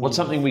 What's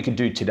something we could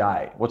do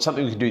today? What's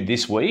something we could do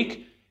this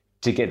week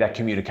to get that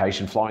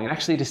communication flowing and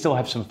actually to still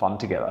have some fun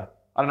together?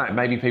 I don't know,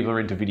 maybe people are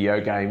into video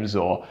games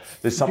or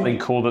there's something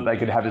cool that they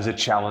could have as a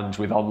challenge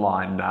with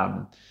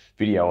online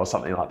video or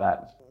something like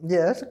that.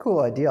 Yeah, that's a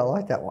cool idea. I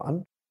like that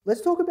one.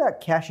 Let's talk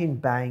about cash in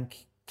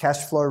bank,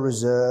 cash flow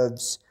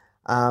reserves.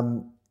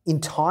 in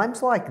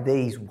times like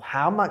these,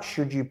 how much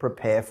should you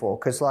prepare for?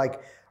 Because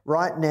like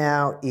right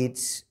now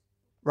it's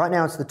the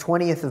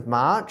 20th of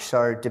March.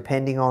 So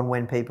depending on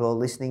when people are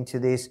listening to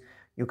this,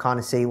 you'll kind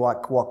of see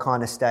what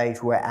kind of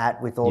stage we're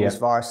at with all this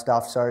virus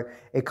stuff. So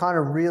it kind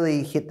of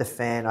really hit the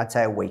fan, I'd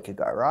say a week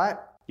ago, right?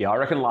 Yeah, I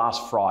reckon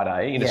last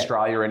Friday, in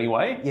Australia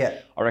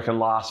anyway, I reckon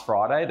last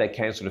Friday they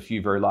cancelled a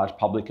few very large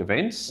public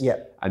events. Yeah.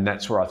 And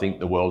that's where I think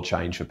the world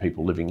changed for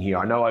people living here.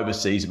 I know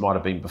overseas it might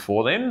have been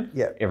before then.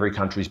 Yeah. Every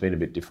country's been a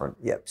bit different.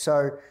 Yeah.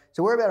 So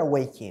we're about a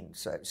week in,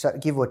 so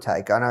give or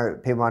take. I know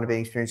people might have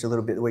been experiencing a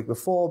little bit the week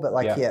before, but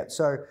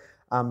So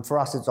for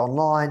us it's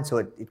online, so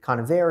it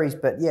kind of varies.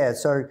 But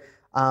so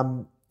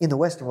in the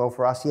Western world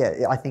for us,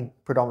 I think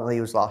predominantly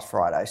it was last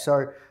Friday.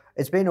 So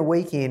it's been a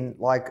week in,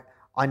 like,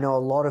 I know a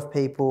lot of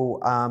people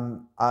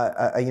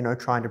are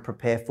trying to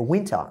prepare for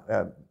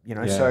winter,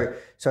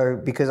 so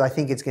because I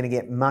think it's going to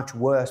get much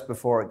worse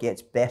before it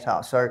gets better.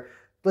 So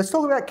let's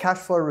talk about cash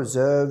flow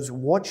reserves.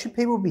 What should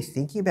people be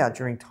thinking about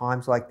during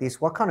times like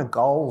this? What kind of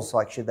goals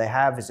should they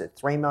have? Is it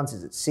 3 months?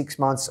 Is it 6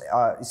 months?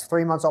 Is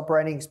 3 months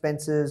operating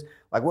expenses?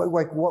 What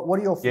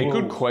are your Yeah,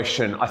 good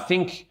question. I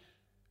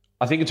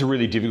think it's a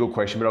really difficult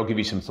question, but I'll give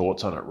you some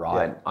thoughts on it,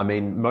 right? Yeah. I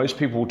mean, most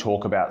people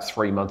talk about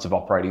 3 months of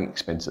operating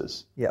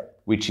expenses,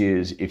 which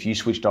is if you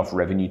switched off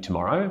revenue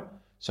tomorrow.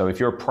 So if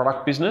you're a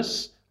product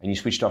business and you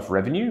switched off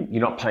revenue,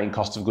 you're not paying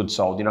cost of goods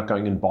sold, you're not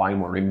going and buying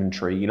more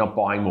inventory, you're not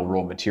buying more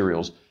raw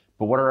materials,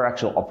 but what are our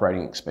actual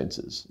operating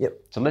expenses?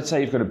 So let's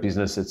say you've got a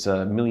business that's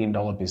 $1 million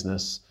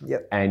business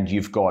and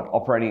you've got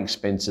operating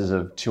expenses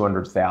of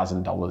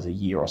 $200,000 a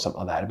year or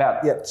something like that,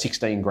 about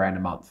 16 grand a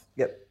month.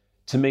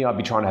 To me, I'd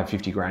be trying to have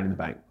 50 grand in the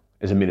bank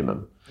as a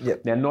minimum.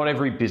 Now, not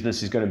every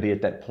business is going to be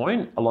at that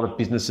point. A lot of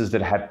businesses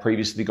that had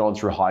previously gone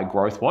through high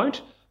growth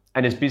won't.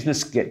 And as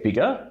business get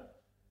bigger,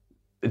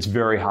 it's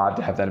very hard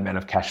to have that amount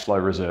of cash flow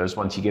reserves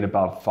once you get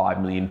above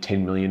 5 million,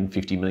 10 million,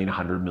 50 million,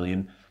 100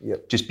 million,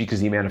 just because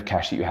of the amount of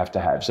cash that you have to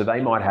have. So they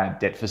might have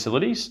debt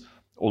facilities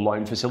or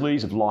loan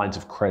facilities of lines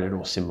of credit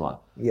or similar.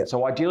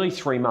 So ideally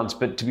 3 months,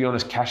 but to be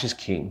honest, cash is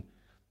king.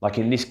 Like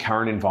in this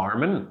current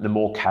environment, the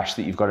more cash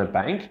that you've got at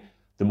bank,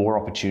 the more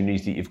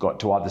opportunities that you've got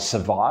to either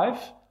survive.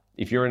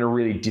 If you're in a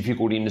really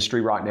difficult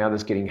industry right now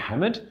that's getting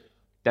hammered,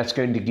 that's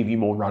going to give you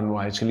more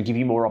runway. It's going to give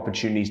you more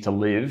opportunities to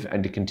live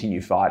and to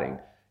continue fighting.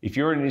 If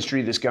you're in an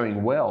industry that's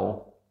going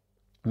well,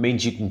 it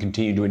means you can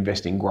continue to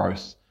invest in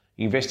growth.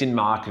 You invest in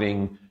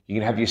marketing, you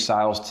can have your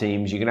sales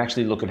teams, you can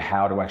actually look at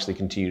how to actually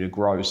continue to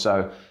grow.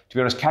 So to be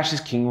honest, cash is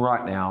king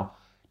right now.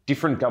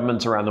 Different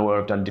governments around the world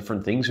have done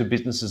different things for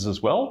businesses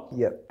as well.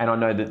 And I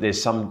know that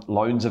there's some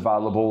loans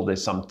available,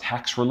 there's some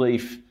tax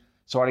relief.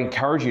 So I'd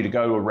encourage you to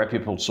go to a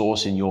reputable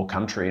source in your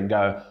country and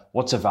go,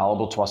 what's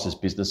available to us as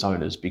business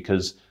owners?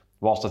 Because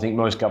whilst I think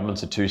most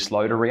governments are too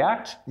slow to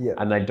react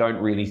and they don't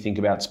really think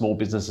about small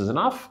businesses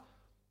enough,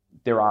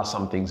 there are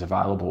some things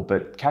available.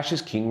 But cash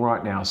is king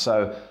right now.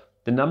 So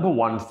the number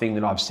one thing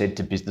that I've said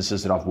to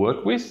businesses that I've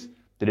worked with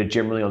that are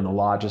generally on the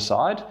larger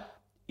side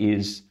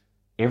is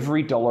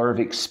every dollar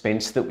of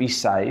expense that we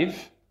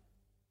save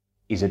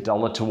is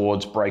 $1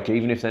 towards break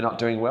even if they're not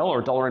doing well,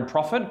 or $1 in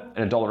profit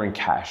and $1 in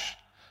cash.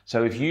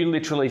 So if you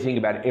literally think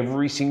about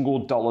every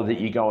single dollar that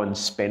you go and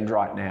spend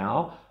right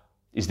now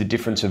is the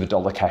difference of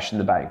 $1 cash in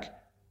the bank.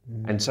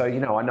 And so,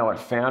 I know at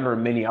Foundr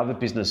and many other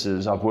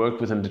businesses, I've worked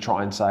with them to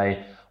try and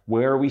say,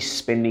 where are we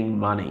spending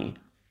money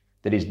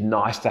that is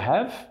nice to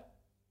have,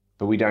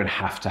 but we don't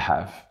have to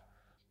have?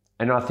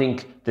 And I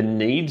think the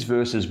needs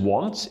versus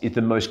wants is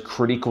the most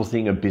critical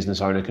thing a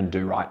business owner can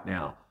do right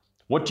now.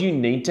 What do you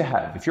need to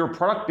have? If you're a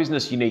product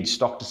business, you need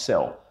stock to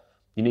sell.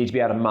 You need to be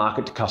able to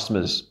market to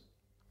customers.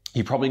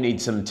 You probably need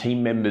some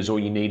team members, or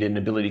you need an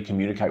ability to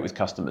communicate with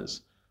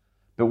customers.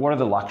 But what are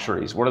the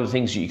luxuries? What are the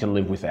things that you can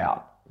live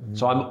without?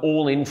 So I'm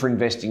all in for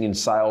investing in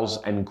sales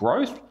and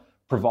growth,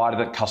 provided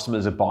that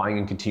customers are buying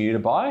and continue to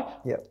buy.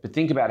 But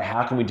think about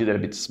how can we do that a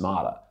bit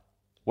smarter?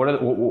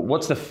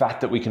 What's the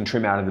fat that we can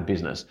trim out of the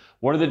business?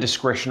 What are the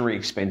discretionary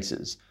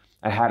expenses?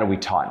 And how do we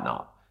tighten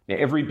up? Now,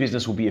 every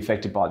business will be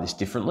affected by this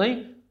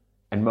differently.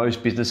 And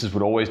most businesses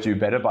would always do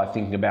better by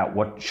thinking about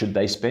what should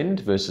they spend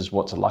versus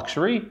what's a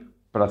luxury.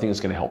 But I think it's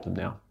going to help them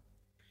now.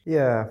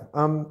 Yeah.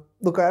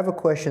 Look, I have a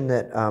question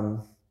that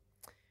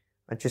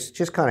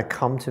just kind of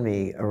come to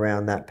me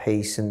around that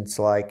piece. And it's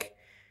like,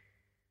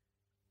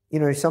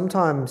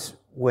 sometimes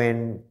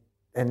when,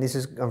 and this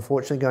is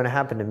unfortunately going to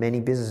happen to many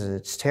businesses,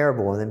 it's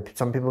terrible. And then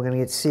some people are going to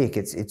get sick.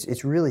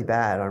 It's really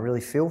bad. I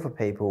really feel for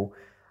people.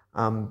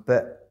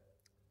 But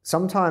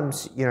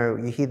sometimes, you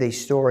hear these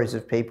stories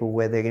of people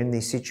where they're in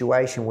this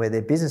situation where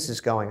their business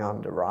is going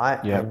under,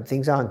 right? And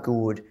things aren't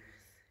good.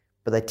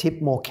 But they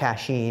tip more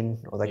cash in,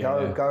 or they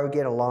go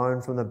get a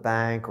loan from the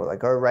bank, or they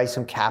go raise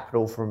some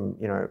capital from,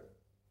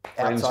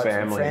 friends,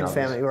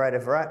 family,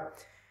 whatever, right?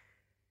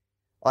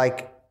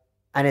 Like,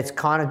 and it's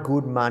kind of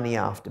good money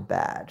after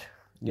bad.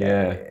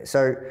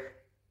 So,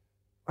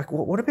 like,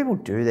 what do people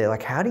do there?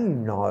 Like, how do you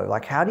know?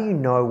 Like, how do you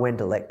know when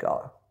to let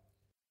go?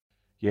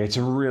 Yeah, it's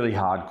a really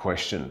hard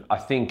question, I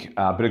think,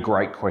 but a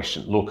great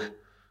question. Look,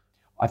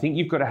 I think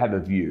you've got to have a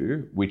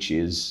view, which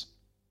is,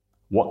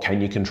 what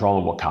can you control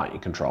and what can't you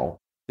control.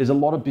 There's a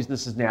lot of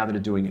businesses now that are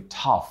doing it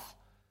tough,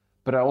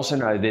 but I also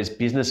know there's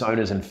business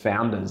owners and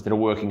founders that are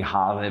working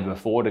harder than ever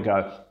before to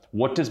go,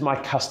 what does my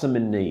customer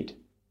need?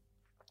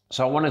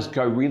 So I want to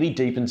go really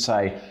deep and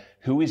say,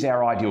 who is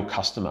our ideal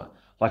customer?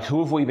 Like, who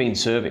have we been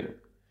serving?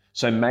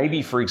 So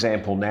maybe, for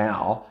example,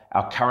 now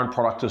our current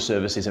product or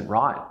service isn't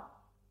right,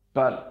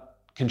 but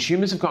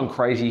consumers have gone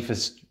crazy for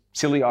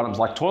silly items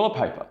like toilet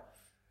paper.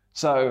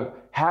 So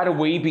how do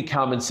we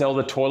become and sell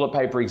the toilet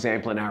paper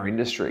example in our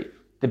industry?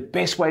 The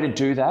best way to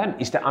do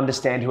that is to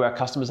understand who our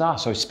customers are.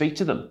 So speak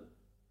to them.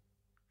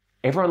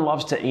 Everyone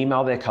loves to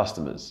email their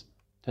customers,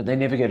 but they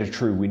never get a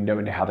true window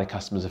into how their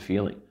customers are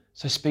feeling.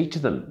 So speak to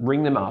them,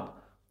 ring them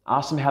up,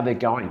 ask them how they're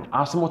going,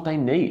 ask them what they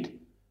need.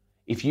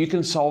 If you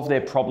can solve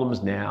their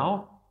problems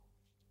now,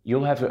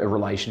 you'll have a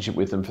relationship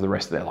with them for the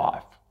rest of their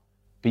life.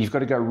 But you've got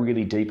to go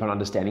really deep on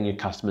understanding your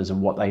customers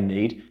and what they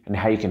need and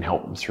how you can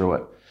help them through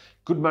it.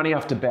 Good money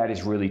after bad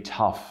is really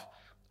tough.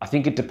 I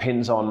think it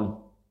depends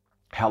on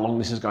how long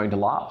this is going to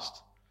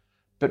last.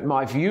 But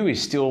my view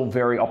is still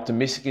very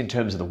optimistic in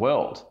terms of the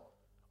world.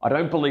 I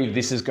don't believe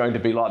this is going to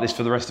be like this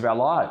for the rest of our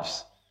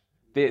lives.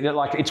 They're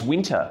like, it's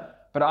winter,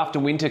 but after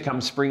winter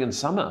comes spring and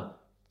summer.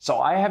 So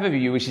I have a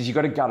view which is you've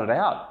got to gut it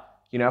out.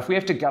 You know, if we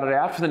have to gut it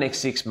out for the next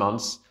 6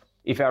 months,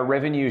 if our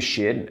revenue is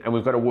shit and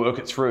we've got to work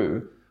it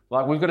through,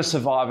 like we've got to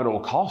survive at all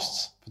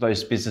costs for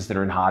those businesses that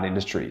are in hard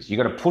industries.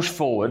 You've got to push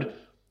forward.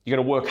 You've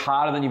got to work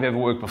harder than you've ever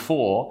worked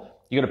before.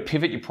 You've got to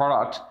pivot your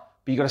product,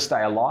 but you've got to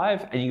stay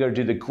alive and you've got to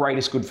do the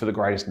greatest good for the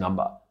greatest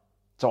number.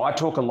 So I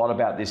talk a lot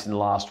about this in the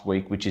last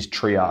week, which is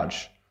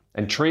triage.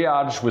 And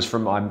triage was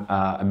from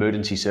my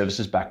emergency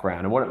services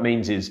background. And what it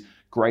means is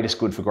greatest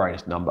good for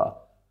greatest number.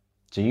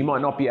 So you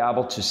might not be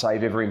able to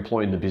save every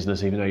employee in the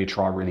business, even though you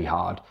try really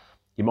hard.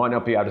 You might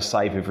not be able to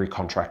save every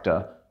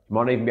contractor. You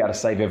might not even be able to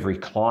save every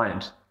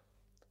client.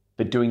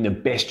 But doing the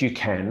best you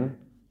can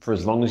for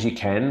as long as you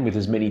can with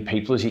as many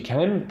people as you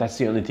can, that's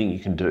the only thing you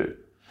can do.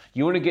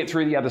 You want to get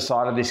through the other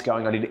side of this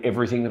going, I did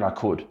everything that I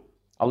could.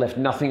 I left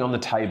nothing on the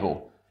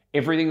table.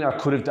 Everything that I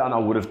could have done, I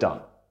would have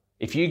done.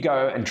 If you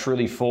go and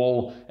truly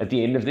fall at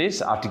the end of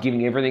this after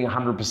giving everything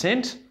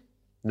 100%,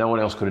 no one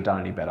else could have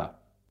done any better.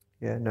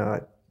 Yeah, no,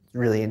 it's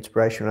really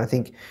inspirational. I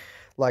think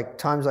like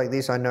times like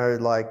this, I know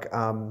like,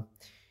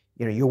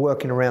 you know, you're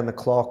working around the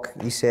clock.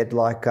 You said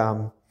like,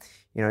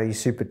 you know, you're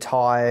super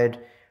tired.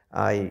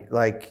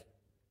 What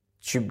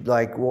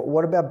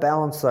about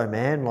balance though,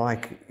 man?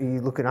 Like, are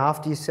you looking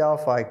after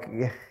yourself? Like,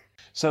 yeah.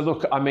 So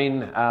look, I mean,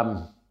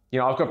 you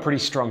know, I've got pretty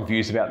strong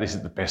views about this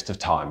at the best of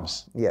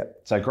times. Yeah.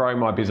 So growing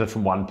my business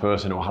from 1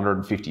 person to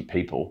 150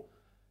 people,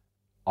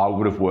 I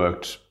would have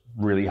worked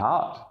really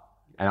hard.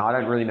 And I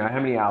don't really know how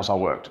many hours I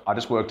worked. I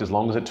just worked as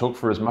long as it took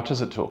for as much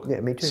as it took.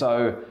 Yeah, me too.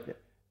 So, yeah.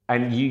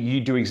 And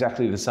you do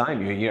exactly the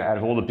same. You know, out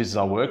of all the business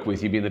I work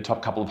with, you'd be in the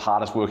top couple of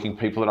hardest working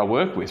people that I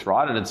work with,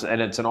 right? And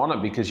it's an honor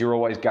because you're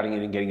always gutting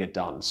in and getting it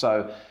done.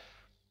 So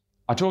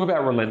I talk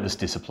about relentless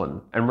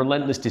discipline, and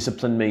relentless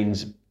discipline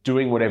means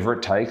doing whatever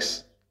it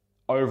takes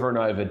over and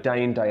over,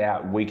 day in, day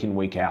out, week in,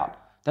 week out.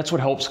 That's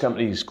what helps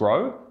companies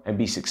grow and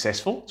be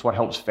successful. It's what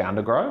helps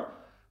founder grow,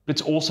 but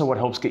it's also what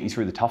helps get you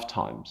through the tough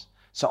times.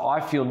 So I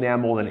feel now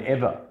more than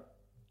ever,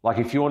 like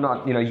if you're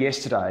not, you know,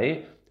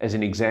 yesterday, as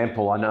an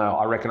example,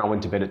 I reckon I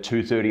went to bed at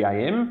 2:30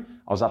 a.m.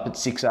 I was up at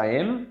 6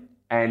 a.m.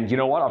 And you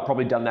know what? I've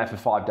probably done that for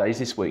 5 days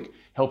this week,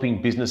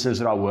 helping businesses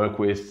that I work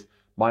with,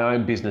 my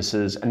own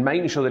businesses, and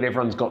making sure that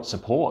everyone's got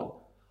support.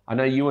 I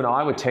know you and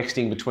I were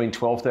texting between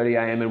 12:30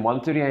 a.m. and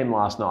 1:30 a.m.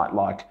 last night.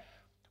 Like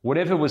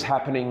whatever was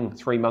happening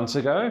 3 months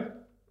ago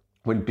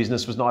when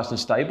business was nice and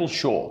stable,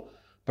 sure.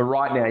 But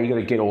right now you got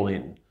to get all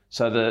in.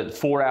 So the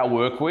 4-hour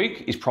work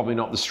week is probably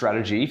not the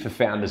strategy for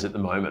founders at the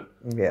moment.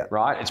 Yeah.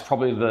 Right? It's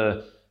probably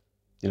the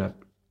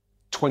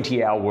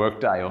 20-hour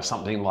workday or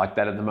something like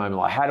that at the moment.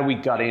 Like, how do we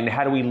gut in?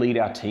 How do we lead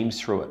our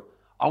teams through it?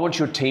 I want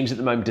your teams at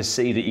the moment to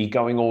see that you're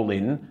going all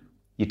in,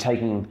 you're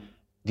taking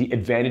the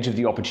advantage of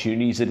the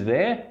opportunities that are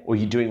there, or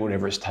you're doing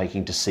whatever it's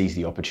taking to seize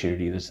the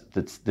opportunity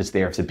that's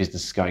there if the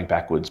business is going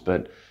backwards.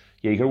 But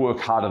yeah, you got to work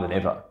harder than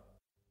ever.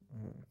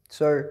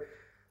 So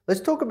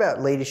let's talk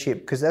about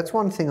leadership, because that's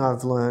one thing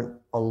I've learned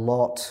a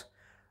lot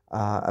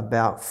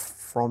about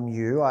from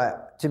you.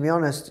 To be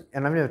honest,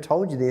 and I've never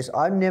told you this,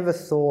 I've never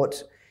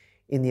thought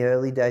in the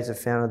early days of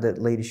Founder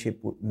that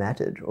leadership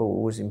mattered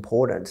or was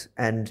important.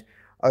 And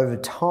over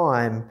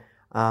time,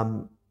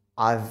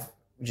 I've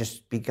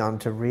just begun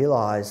to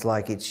realize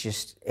like it's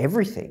just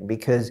everything,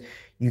 because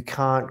you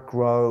can't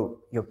grow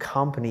your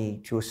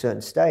company to a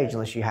certain stage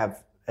unless you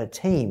have a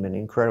team and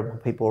incredible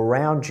people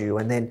around you.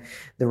 And then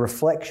the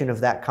reflection of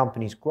that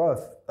company's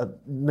growth, a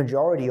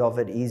majority of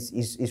it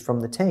is from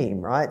the team,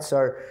 right?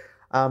 So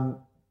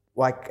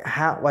what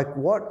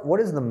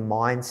is the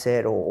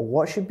mindset, or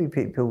what should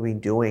people be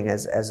doing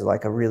as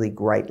like a really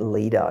great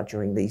leader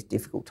during these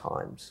difficult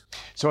times?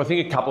 So I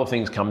think a couple of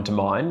things come to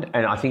mind,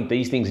 and I think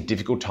these things are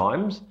difficult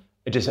times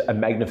are just a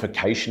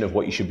magnification of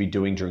what you should be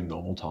doing during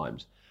normal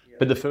times. Yeah.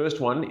 But the first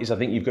one is I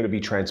think you've got to be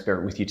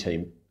transparent with your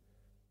team.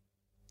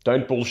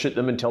 Don't bullshit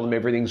them and tell them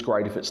everything's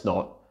great if it's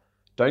not.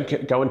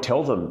 Don't go and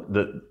tell them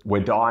that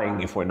we're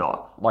dying if we're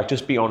not. Like,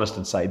 just be honest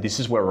and say,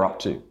 this is where we're up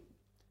to.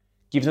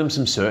 Give them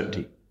some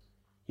certainty.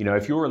 You know,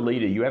 if you're a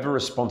leader, you have a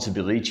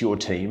responsibility to your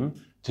team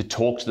to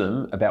talk to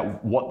them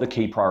about what the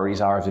key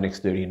priorities are over the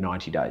next 30 and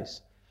 90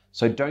 days.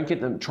 So don't get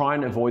them, try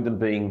and avoid them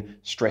being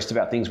stressed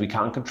about things we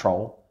can't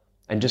control,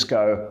 and just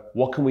go,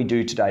 what can we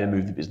do today to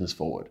move the business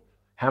forward?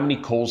 How many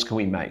calls can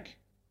we make?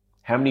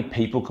 How many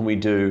people can we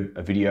do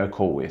a video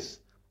call with?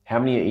 How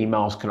many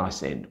emails can I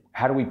send?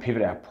 How do we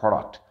pivot our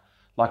product?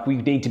 Like, we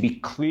need to be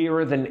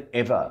clearer than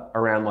ever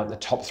around like the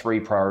top 3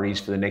 priorities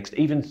for the next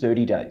even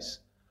 30 days,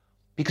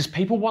 because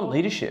people want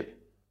leadership.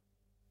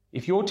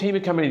 If your team are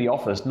coming to the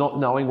office not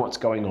knowing what's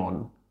going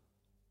on,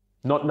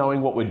 not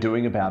knowing what we're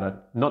doing about it,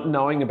 not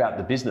knowing about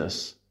the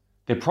business,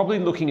 they're probably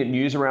looking at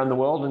news around the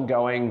world and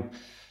going,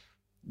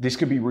 this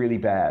could be really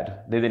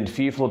bad. They're then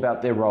fearful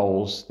about their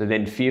roles. They're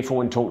then fearful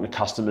when talking to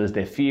customers.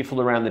 They're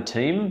fearful around the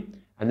team,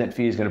 and that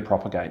fear is going to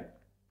propagate.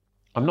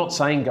 I'm not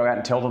saying go out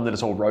and tell them that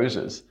it's all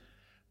roses,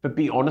 but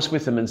be honest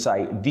with them and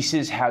say, this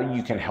is how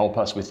you can help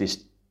us with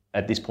this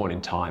at this point in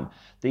time.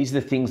 These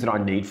are the things that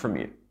I need from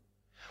you.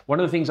 One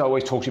of the things I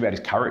always talk to you about is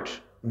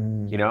courage.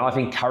 You know, I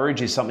think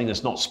courage is something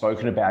that's not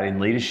spoken about in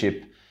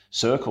leadership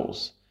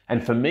circles.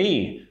 And for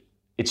me,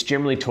 it's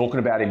generally talking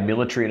about in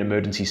military and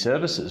emergency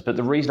services. But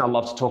the reason I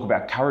love to talk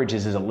about courage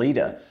is, as a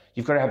leader,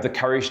 you've got to have the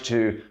courage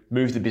to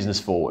move the business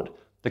forward,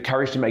 the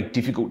courage to make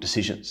difficult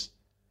decisions.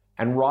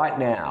 And right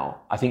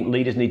now, I think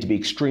leaders need to be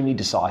extremely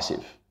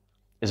decisive.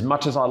 As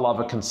much as I love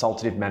a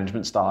consultative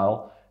management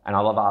style and I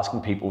love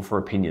asking people for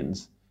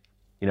opinions,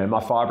 you know, my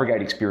fire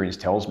brigade experience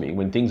tells me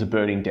when things are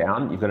burning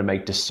down, you've got to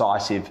make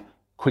decisive,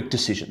 quick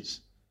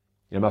decisions.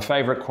 You know, my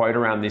favorite quote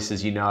around this,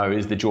 as you know,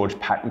 is the George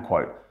Patton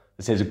quote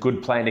that says, a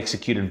good plan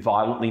executed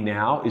violently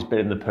now is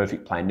better than the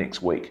perfect plan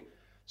next week.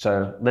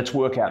 So let's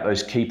work out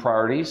those key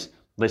priorities.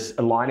 Let's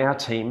align our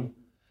team.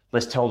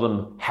 Let's tell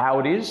them how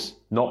it is,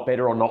 not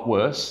better or not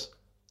worse.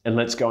 And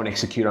let's go and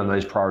execute on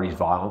those priorities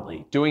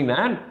violently. Doing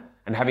that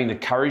and having the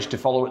courage to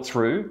follow it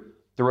through,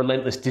 the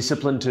relentless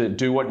discipline to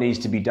do what needs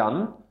to be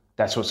done,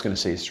 that's what's going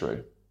to see us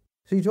through.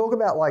 So you talk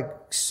about like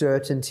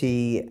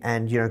certainty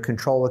and, you know,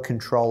 control the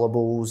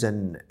controllables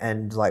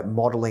and like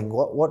modeling.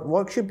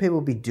 What should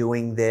people be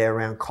doing there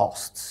around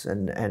costs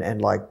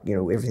and like, you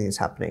know, everything that's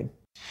happening?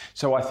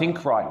 So I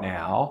think right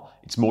now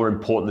it's more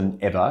important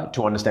than ever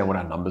to understand what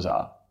our numbers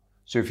are.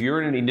 So if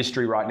you're in an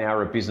industry right now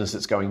or a business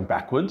that's going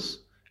backwards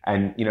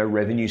and, you know,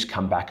 revenues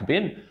come back a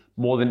bit,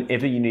 more than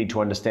ever you need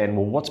to understand,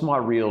 well, what's my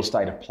real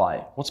state of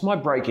play? What's my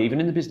break even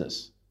in the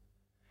business?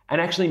 And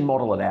actually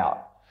model it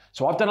out.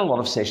 So I've done a lot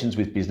of sessions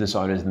with business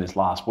owners in this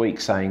last week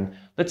saying,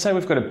 let's say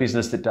we've got a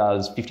business that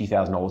does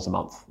 $50,000 a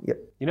month. Yep.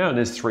 You know, and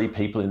there's 3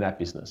 people in that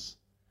business.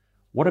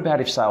 What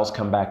about if sales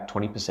come back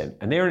 20%?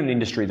 And they're in an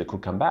industry that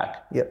could come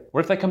back. Yep.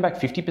 What if they come back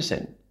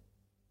 50%?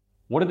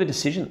 What are the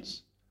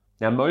decisions?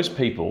 Now, most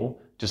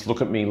people just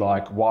look at me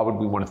like, why would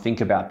we want to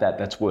think about that?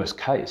 That's worst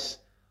case.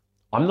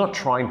 I'm not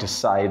trying to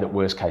say that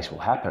worst case will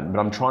happen, but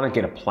I'm trying to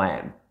get a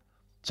plan.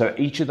 So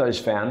each of those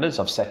founders,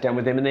 I've sat down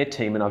with them and their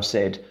team and I've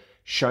said,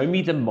 show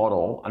me the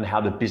model on how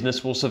the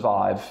business will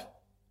survive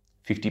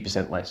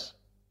 50% less.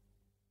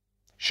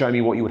 Show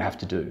me what you would have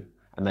to do.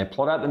 And they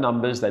plot out the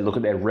numbers, they look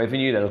at their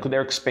revenue, they look at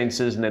their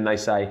expenses, and then they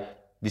say,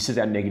 this is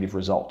our negative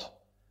result.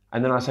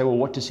 And then I say, well,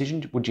 what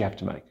decision would you have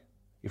to make?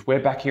 If we're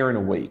back here in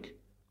a week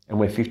and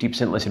we're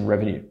 50% less in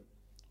revenue,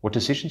 what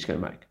decision are you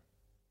going to make?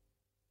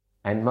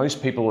 And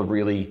most people would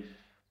really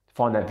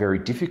find that very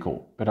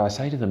difficult. But I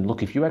say to them,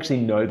 look, if you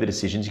actually know the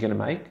decisions you're going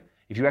to make,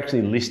 if you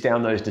actually list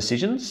down those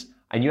decisions,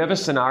 and you have a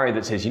scenario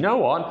that says, you know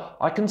what,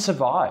 I can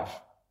survive.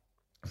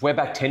 If we're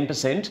back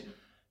 10%,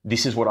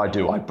 this is what I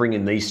do. I bring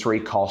in these 3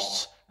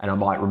 costs and I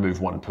might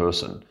remove 1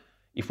 person.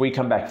 If we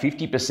come back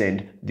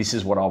 50%, this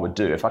is what I would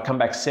do. If I come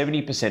back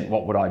 70%,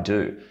 what would I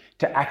do?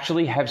 To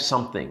actually have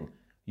something,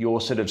 your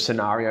sort of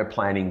scenario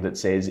planning that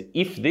says,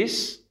 if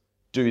this,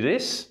 do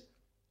this,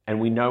 and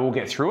we know we'll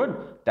get through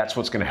it, that's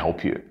what's going to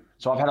help you.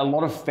 So I've had a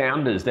lot of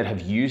founders that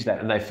have used that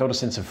and they felt a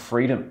sense of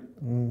freedom.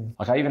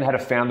 Like I even had a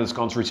founder that's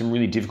gone through some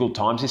really difficult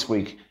times this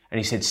week and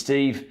he said,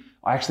 Steve,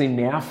 I actually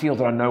now feel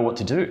that I know what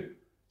to do.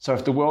 So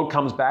if the world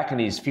comes back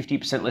and he's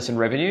 50% less in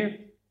revenue,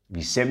 if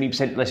he's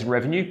 70% less in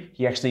revenue,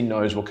 he actually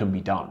knows what can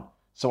be done.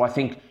 So I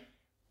think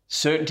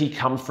certainty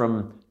comes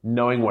from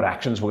knowing what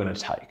actions we're going to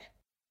take.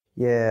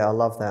 Yeah, I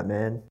love that,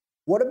 man.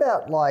 What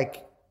about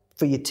like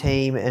for your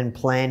team and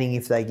planning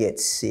if they get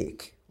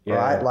sick? Yeah.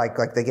 Right?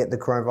 Like they get the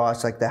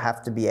coronavirus, like they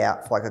have to be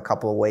out for like a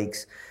couple of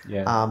weeks.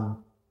 Yeah.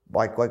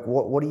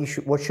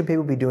 What should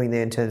people be doing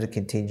there in terms of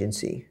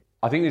contingency?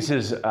 I think this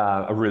is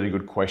a really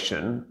good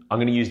question. I'm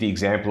going to use the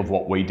example of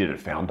what we did at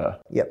Founder.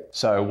 Yep.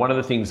 So one of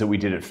the things that we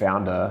did at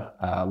Founder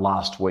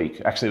last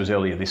week, actually it was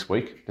earlier this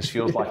week, this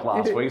feels like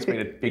last week, it's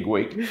been a big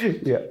week,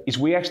 is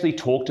we actually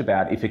talked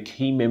about if a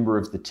key member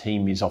of the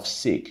team is off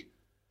sick,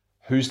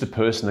 who's the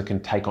person that can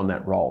take on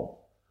that role?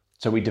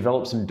 So we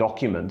developed some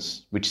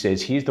documents which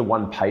says, here's the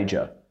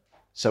 1-pager.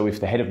 So if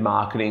the head of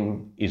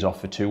marketing is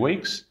off for 2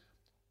 weeks,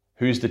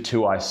 who's the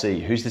 2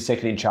 IC? Who's the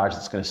second in charge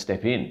that's going to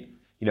step in?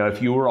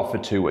 if you were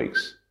offered 2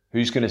 weeks,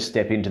 who's going to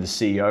step into the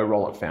CEO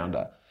role at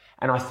Founder?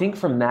 And I think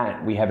from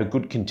that, we have a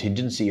good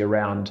contingency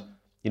around,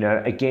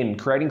 again,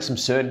 creating some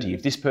certainty.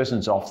 If this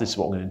person's off, this is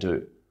what we're going to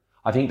do.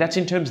 I think that's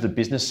in terms of the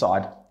business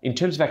side. In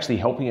terms of actually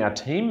helping our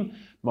team,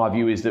 my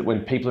view is that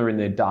when people are in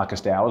their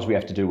darkest hours, we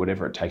have to do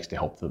whatever it takes to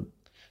help them.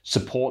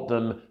 Support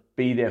them,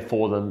 be there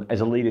for them.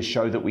 As a leader,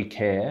 show that we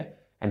care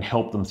and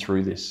help them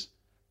through this.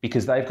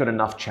 Because they've got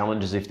enough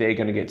challenges. If they're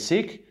going to get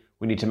sick,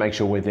 we need to make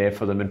sure we're there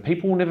for them. And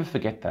people will never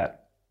forget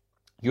that.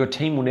 Your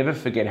team will never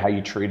forget how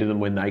you treated them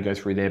when they go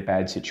through their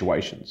bad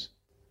situations.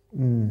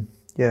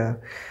 Yeah.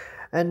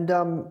 And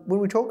when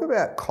we talk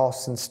about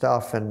costs and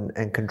stuff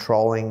and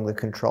controlling the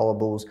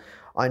controllables,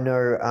 I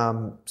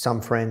know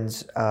some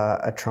friends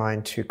are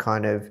trying to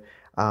kind of,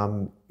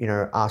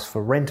 ask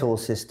for rental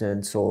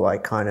assistance or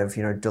like kind of,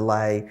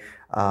 delay,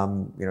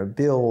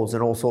 bills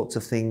and all sorts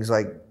of things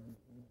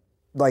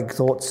like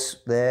thoughts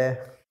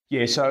there.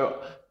 Yeah.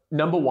 So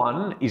number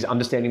one is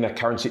understanding that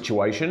current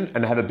situation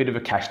and have a bit of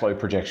a cash flow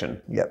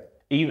projection.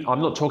 Yep.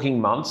 I'm not talking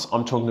months.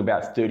 I'm talking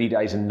about 30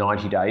 days and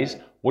 90 days.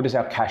 What does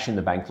our cash in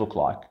the bank look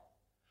like?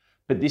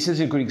 But this is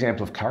a good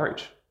example of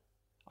courage.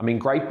 I mean,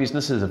 great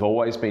businesses have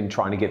always been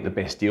trying to get the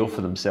best deal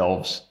for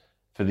themselves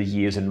for the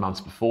years and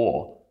months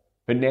before.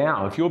 But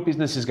now, if your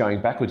business is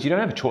going backwards, you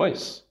don't have a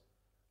choice.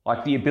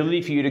 Like the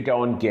ability for you to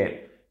go and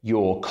get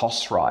your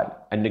costs right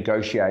and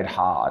negotiate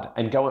hard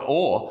and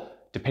or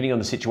depending on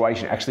the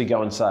situation, actually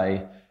go and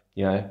say,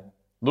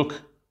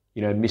 look,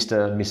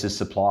 Mr. Mrs.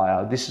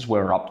 Supplier, this is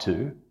where we're up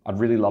to. I'd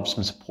really love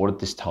some support at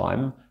this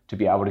time to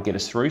be able to get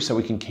us through so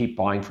we can keep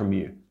buying from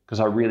you because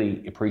I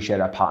really appreciate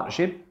our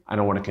partnership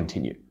and I want to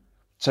continue.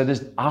 So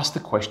ask the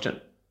question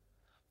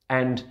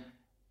and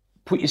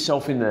put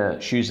yourself in the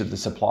shoes of the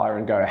supplier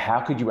and go, how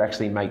could you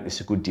actually make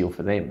this a good deal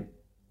for them?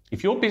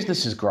 If your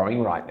business is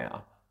growing right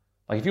now,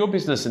 like if your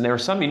business, and there are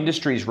some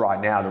industries right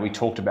now that we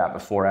talked about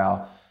before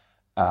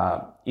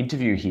our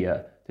interview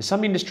here, there's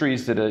some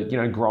industries that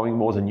are, growing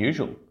more than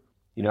usual.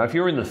 If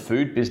you're in the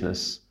food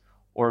business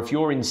or if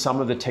you're in some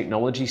of the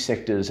technology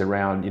sectors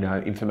around,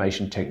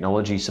 information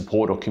technology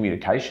support or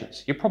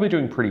communications, you're probably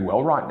doing pretty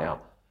well right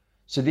now.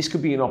 So this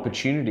could be an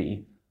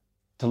opportunity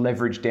to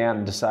leverage down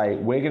and to say,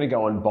 we're going to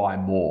go and buy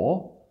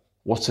more.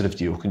 What sort of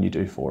deal can you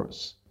do for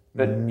us?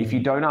 But if you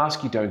don't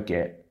ask, you don't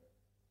get.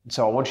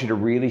 So I want you to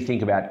really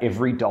think about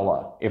every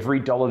dollar.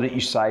 Every dollar that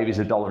you save is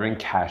a dollar in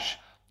cash.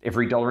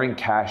 Every dollar in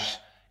cash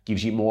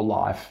gives you more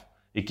life.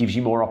 It gives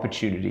you more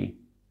opportunity,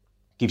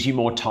 gives you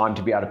more time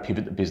to be able to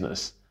pivot the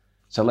business.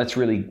 So let's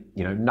really,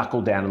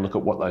 knuckle down and look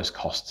at what those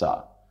costs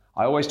are.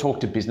 I always talk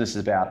to businesses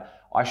about,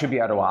 I should be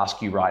able to ask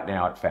you right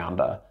now at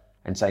Founder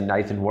and say,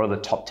 Nathan, what are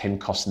the top 10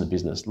 costs in the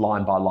business,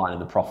 line by line in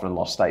the profit and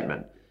loss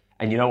statement?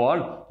 And you know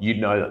what? You'd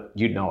know it.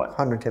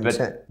 110%.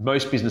 But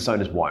most business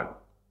owners won't.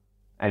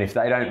 And if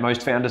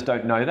most founders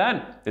don't know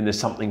that, then there's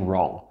something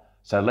wrong.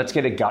 So let's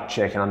get a gut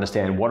check and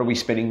understand, what are we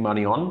spending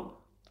money on?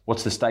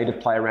 What's the state of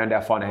play around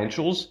our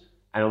financials?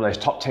 And on those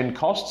top 10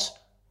 costs,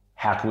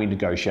 how can we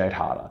negotiate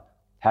harder?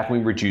 How can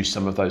we reduce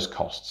some of those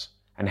costs?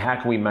 And how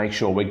can we make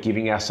sure we're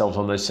giving ourselves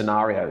on those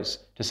scenarios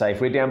to say, if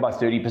we're down by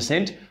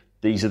 30%,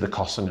 these are the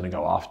costs I'm going to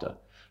go after.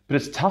 But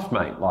it's tough,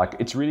 mate. Like,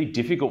 it's really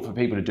difficult for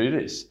people to do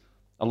this.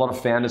 A lot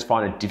of founders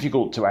find it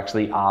difficult to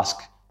actually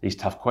ask these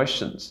tough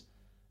questions.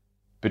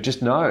 But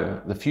just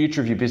know the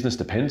future of your business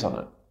depends on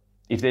it.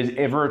 If there's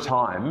ever a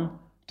time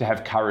to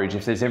have courage,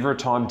 if there's ever a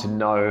time to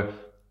know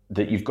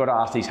that you've got to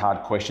ask these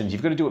hard questions,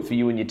 you've got to do it for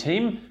you and your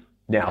team,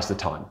 now's the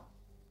time.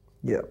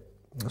 Yeah.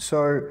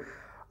 So,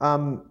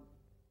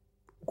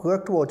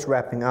 work towards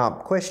wrapping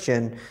up.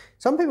 Question,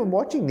 some people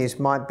watching this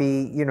might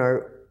be,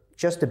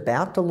 just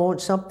about to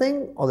launch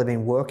something, or they've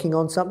been working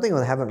on something, or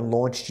they haven't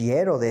launched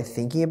yet, or they're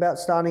thinking about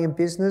starting a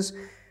business.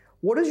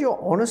 What is your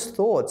honest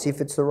thoughts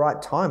if it's the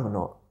right time or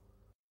not?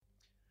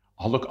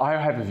 Oh, look, I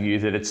have a view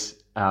that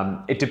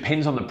it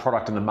depends on the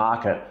product and the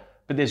market,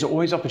 but there's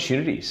always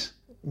opportunities.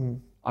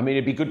 I mean,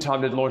 it'd be a good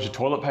time to launch a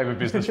toilet paper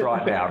business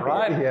right now,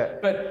 right? Yeah.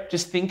 But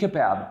just think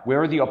about,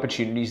 where are the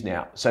opportunities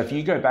now? So if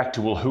you go back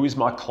to, well, who is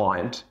my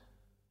client?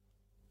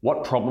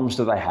 What problems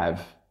do they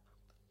have?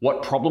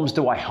 What problems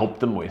do I help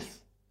them with?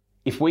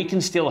 If we can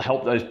still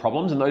help those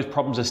problems and those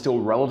problems are still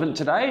relevant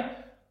today,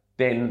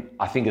 then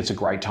I think it's a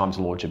great time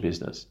to launch a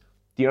business.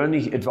 The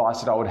only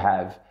advice that I would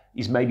have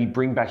is maybe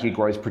bring back your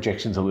growth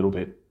projections a little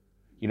bit.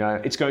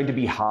 It's going to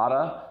be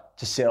harder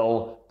to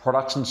sell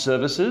products and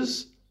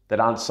services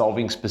that aren't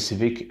solving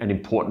specific and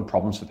important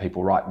problems for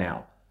people right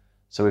now.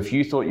 So if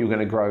you thought you were going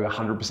to grow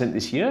 100%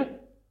 this year,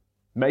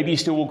 maybe you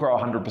still will grow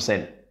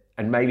 100%,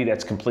 and maybe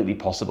that's completely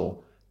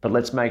possible. But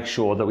let's make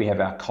sure that we have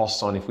our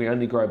costs on. If we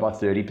only grow by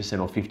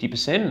 30% or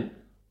 50%,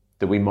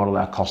 that we model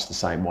our costs the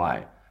same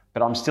way.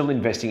 But I'm still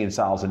investing in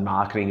sales and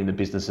marketing in the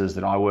businesses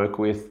that I work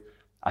with.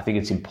 I think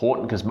it's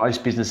important because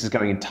most businesses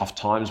going in tough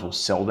times will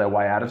sell their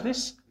way out of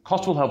this.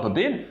 Cost will help a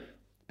bit,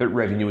 but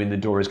revenue in the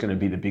door is going to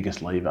be the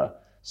biggest lever.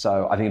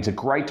 So I think it's a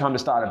great time to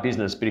start a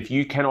business, but if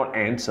you cannot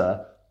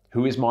answer,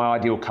 who is my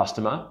ideal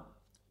customer?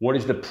 What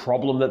is the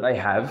problem that they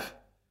have?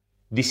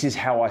 This is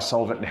how I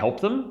solve it and help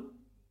them.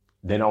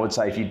 then I would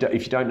say if you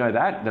don't know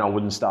that, then I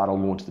wouldn't start or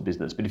launch the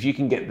business. But if you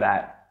can get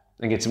that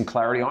and get some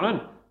clarity on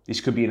it,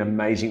 this could be an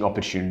amazing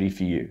opportunity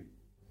for you.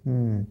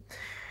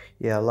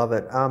 Yeah, I love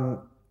it.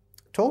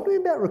 Talk to me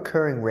about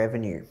recurring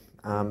revenue.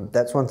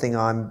 That's one thing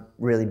I'm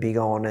really big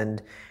on,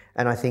 and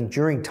I think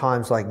during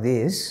times like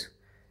this,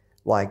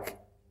 like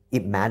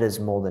it matters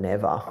more than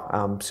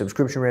ever.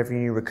 Subscription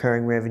revenue,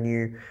 recurring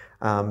revenue.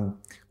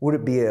 Would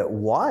it be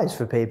wise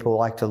for people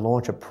like to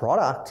launch a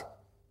product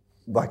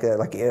like a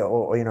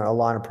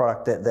line of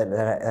product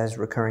that has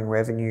recurring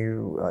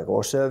revenue,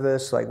 or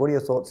service? Like, what are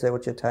your thoughts there?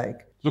 What's your take?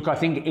 Look, I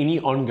think any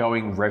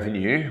ongoing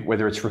revenue,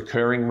 whether it's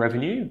recurring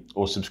revenue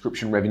or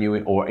subscription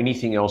revenue or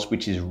anything else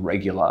which is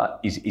regular,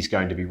 is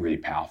going to be really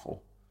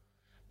powerful.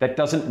 That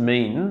doesn't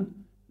mean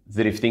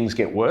that if things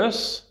get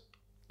worse,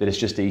 that it's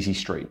just easy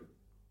street.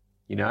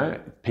 You know,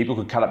 people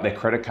could cut up their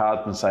credit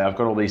cards and say, I've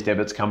got all these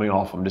debits coming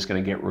off, I'm just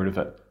going to get rid of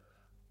it.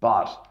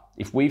 But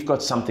if we've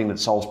got something that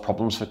solves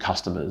problems for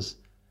customers,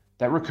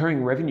 that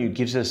recurring revenue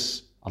gives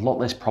us a lot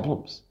less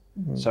problems.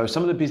 Mm-hmm. So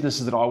some of the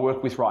businesses that I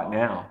work with right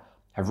now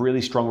have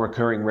really strong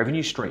recurring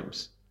revenue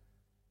streams.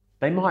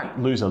 They might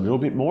lose a little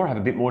bit more, have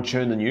a bit more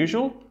churn than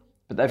usual,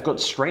 but they've got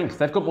strength,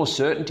 they've got more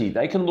certainty.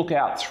 They can look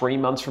out 3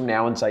 months from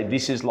now and say,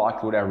 this is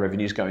likely what our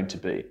revenue is going to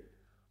be.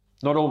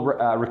 Not all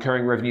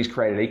recurring revenue is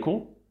created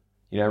equal.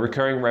 You know,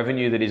 recurring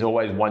revenue that is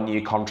always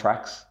 1-year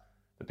contracts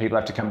that people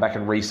have to come back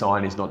and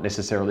re-sign is not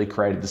necessarily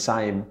created the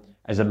same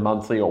as a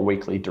monthly or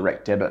weekly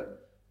direct debit.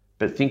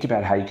 But think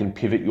about how you can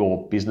pivot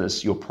your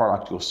business, your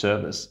product, your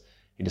service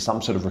into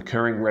some sort of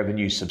recurring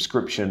revenue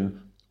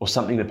subscription or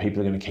something that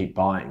people are going to keep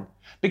buying.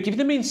 But give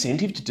them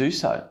incentive to do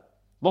so.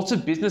 Lots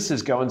of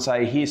businesses go and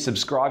say, here,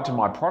 subscribe to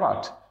my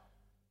product,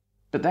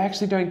 but they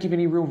actually don't give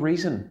any real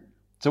reason.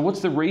 So what's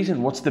the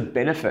reason? What's the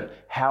benefit?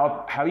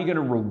 How are you going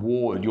to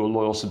reward your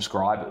loyal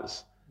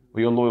subscribers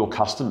or your loyal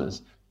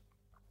customers?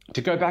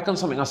 To go back on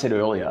something I said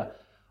earlier,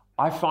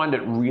 I find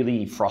it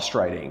really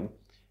frustrating,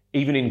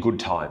 even in good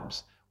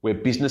times, where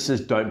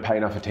businesses don't pay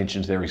enough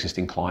attention to their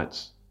existing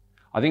clients.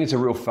 I think it's a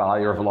real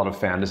failure of a lot of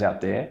founders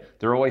out there.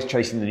 They're always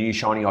chasing the new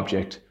shiny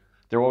object.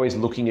 They're always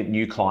looking at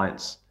new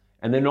clients,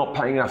 and they're not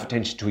paying enough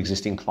attention to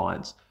existing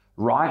clients.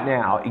 Right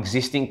now,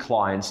 existing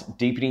clients,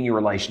 deepening your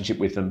relationship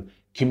with them,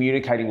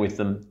 communicating with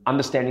them,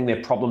 understanding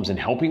their problems and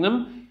helping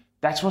them,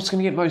 that's what's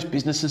going to get most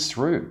businesses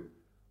through.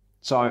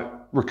 So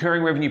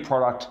recurring revenue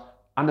product,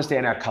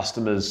 understand our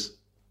customers,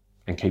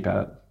 and keep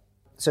at it.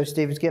 So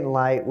Steve, it's getting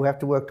late. We have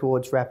to work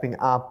towards wrapping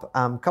up.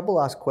 Couple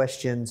last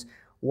questions.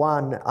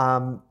 One,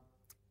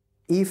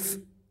 if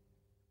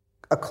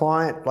a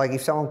client, like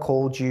if someone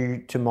called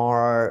you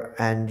tomorrow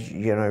and,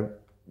 you know,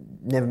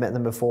 never met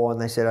them before and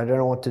they said, I don't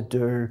know what to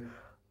do,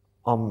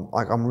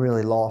 I'm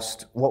really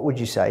lost, what would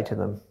you say to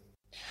them?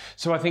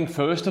 So I think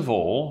first of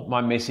all,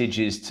 my message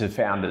is to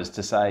founders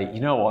to say,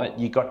 you know what,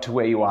 you got to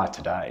where you are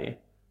today.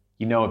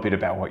 You know a bit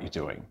about what you're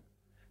doing.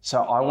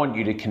 So I want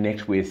you to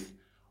connect with,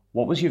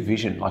 what was your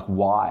vision? Like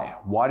why?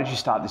 Why did you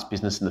start this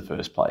business in the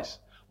first place?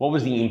 What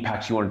was the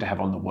impact you wanted to have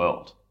on the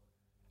world?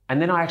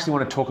 And then I actually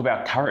want to talk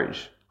about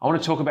courage. I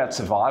want to talk about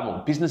survival.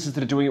 Businesses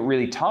that are doing it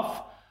really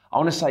tough, I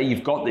want to say,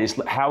 you've got this.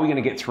 How are we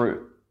going to get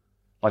through?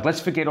 Like, let's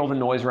forget all the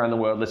noise around the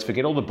world. Let's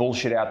forget all the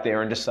bullshit out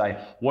there and just say,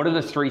 what are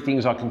the 3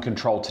 things I can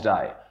control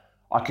today?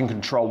 I can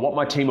control what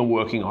my team are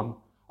working on.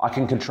 I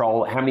can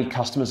control how many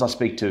customers I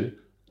speak to.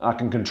 I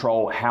can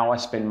control how I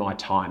spend my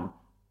time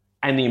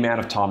and the amount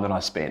of time that I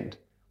spend.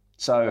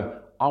 So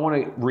I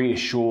want to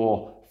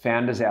reassure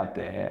founders out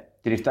there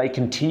that if they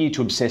continue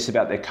to obsess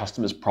about their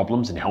customers'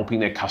 problems and helping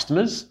their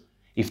customers,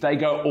 if they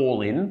go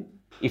all in,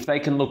 if they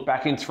can look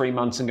back in 3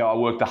 months and go, I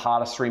worked the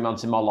hardest 3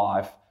 months in my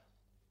life,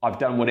 I've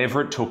done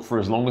whatever it took for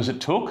as long as it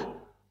took,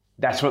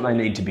 that's what they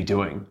need to be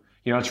doing.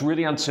 You know, it's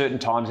really uncertain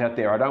times out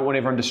there. I don't want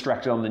everyone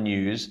distracted on the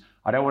news.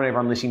 I don't want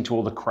everyone listening to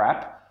all the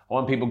crap. I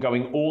want people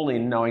going all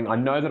in, knowing, I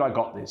know that I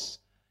got this.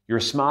 You're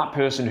a smart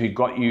person who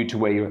got you to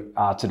where you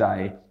are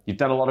today. You've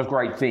done a lot of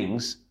great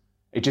things.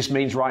 It just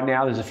means right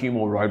now there's a few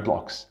more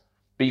roadblocks.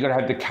 But you've got to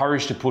have the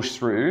courage to push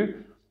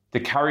through, the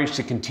courage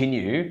to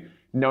continue,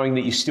 knowing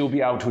that you still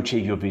be able to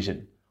achieve your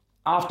vision.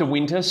 After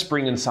winter,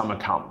 spring and summer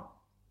come.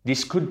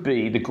 This could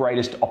be the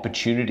greatest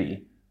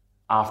opportunity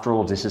after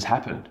all of this has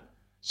happened.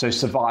 So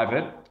survive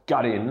it,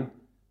 gut in,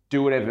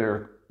 do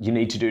whatever you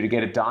need to do to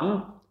get it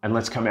done, and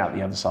let's come out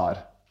the other side.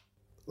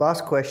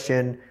 Last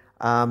question.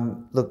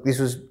 Look, this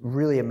was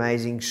really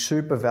amazing,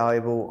 super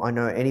valuable. I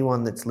know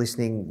anyone that's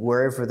listening,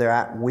 wherever they're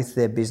at with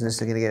their business,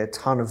 they're going to get a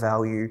ton of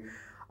value.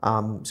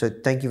 So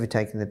thank you for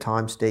taking the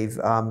time, Steve.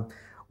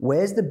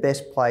 Where's the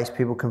best place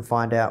people can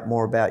find out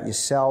more about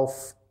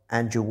yourself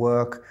and your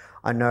work?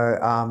 I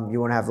know you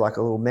want to have like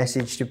a little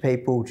message to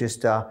people.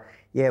 Just,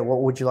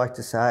 what would you like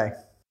to say?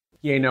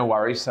 Yeah, no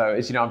worries. So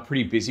as you know, I'm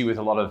pretty busy with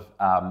a lot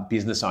of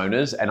business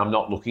owners and I'm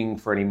not looking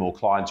for any more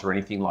clients or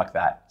anything like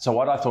that. So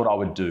what I thought I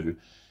would do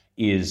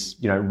is,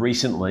 you know,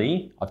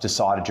 recently I've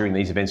decided during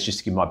these events just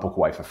to give my book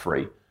away for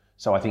free.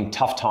 So I think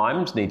tough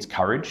times needs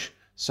courage.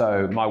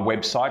 So my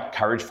website,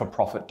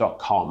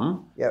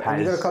 courageforprofit.com. Yeah,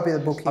 and you've got a copy of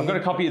the book here. I've got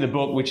a copy of the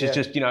book, which is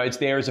just, you know, it's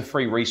there as a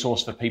free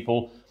resource for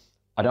people.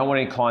 I don't want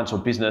any clients or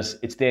business.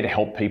 It's there to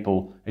help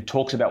people. It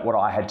talks about what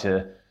I had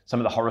to, some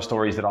of the horror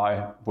stories that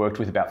I worked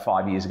with about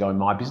 5 years ago in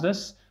my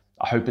business.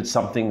 I hope it's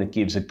something that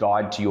gives a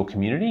guide to your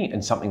community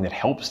and something that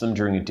helps them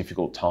during a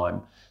difficult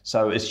time.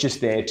 So it's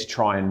just there to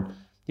try and,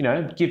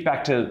 give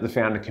back to the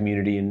founder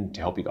community and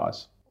to help you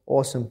guys.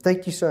 Awesome.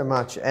 Thank you so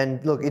much.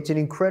 And look, it's an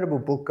incredible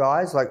book,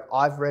 guys. Like,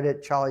 I've read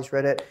it, Charlie's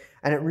read it,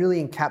 and it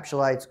really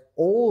encapsulates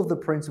all of the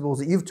principles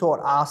that you've taught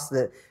us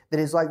that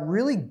is like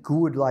really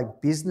good,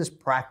 like business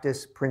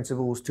practice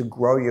principles to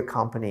grow your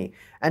company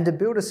and to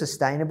build a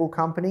sustainable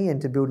company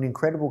and to build an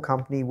incredible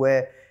company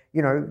where,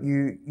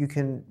 you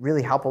can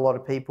really help a lot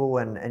of people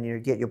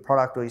and get your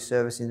product or your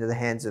service into the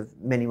hands of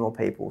many more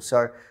people.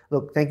 So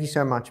look, thank you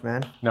so much,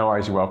 man. No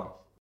worries. You're welcome.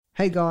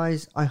 Hey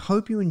guys, I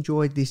hope you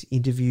enjoyed this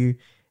interview.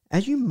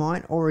 As you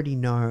might already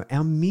know,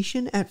 our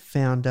mission at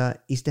Foundr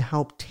is to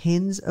help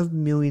tens of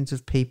millions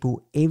of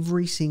people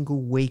every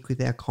single week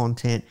with our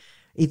content,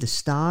 either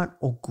start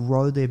or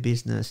grow their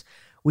business,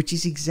 which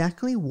is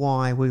exactly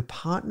why we're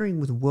partnering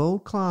with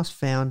world-class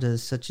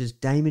founders such as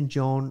Damon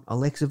John,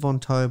 Alexa Von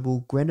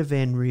Tobel, Greta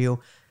Van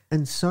Riel,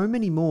 and so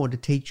many more to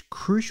teach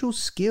crucial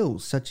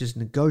skills such as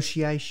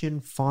negotiation,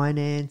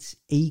 finance,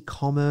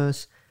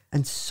 e-commerce,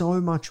 and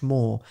so much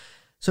more.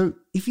 So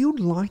if you'd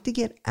like to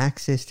get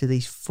access to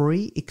these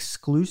free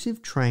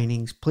exclusive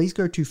trainings, please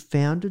go to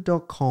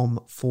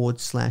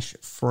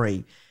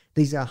foundr.com/free.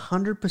 These are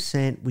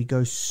 100%. We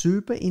go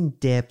super in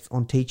depth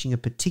on teaching a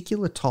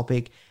particular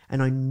topic,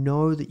 and I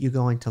know that you're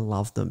going to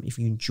love them if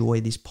you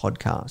enjoy this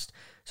podcast.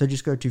 So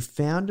just go to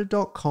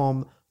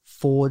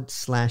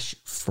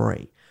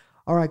foundr.com/free.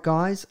 All right,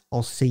 guys,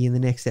 I'll see you in the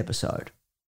next episode.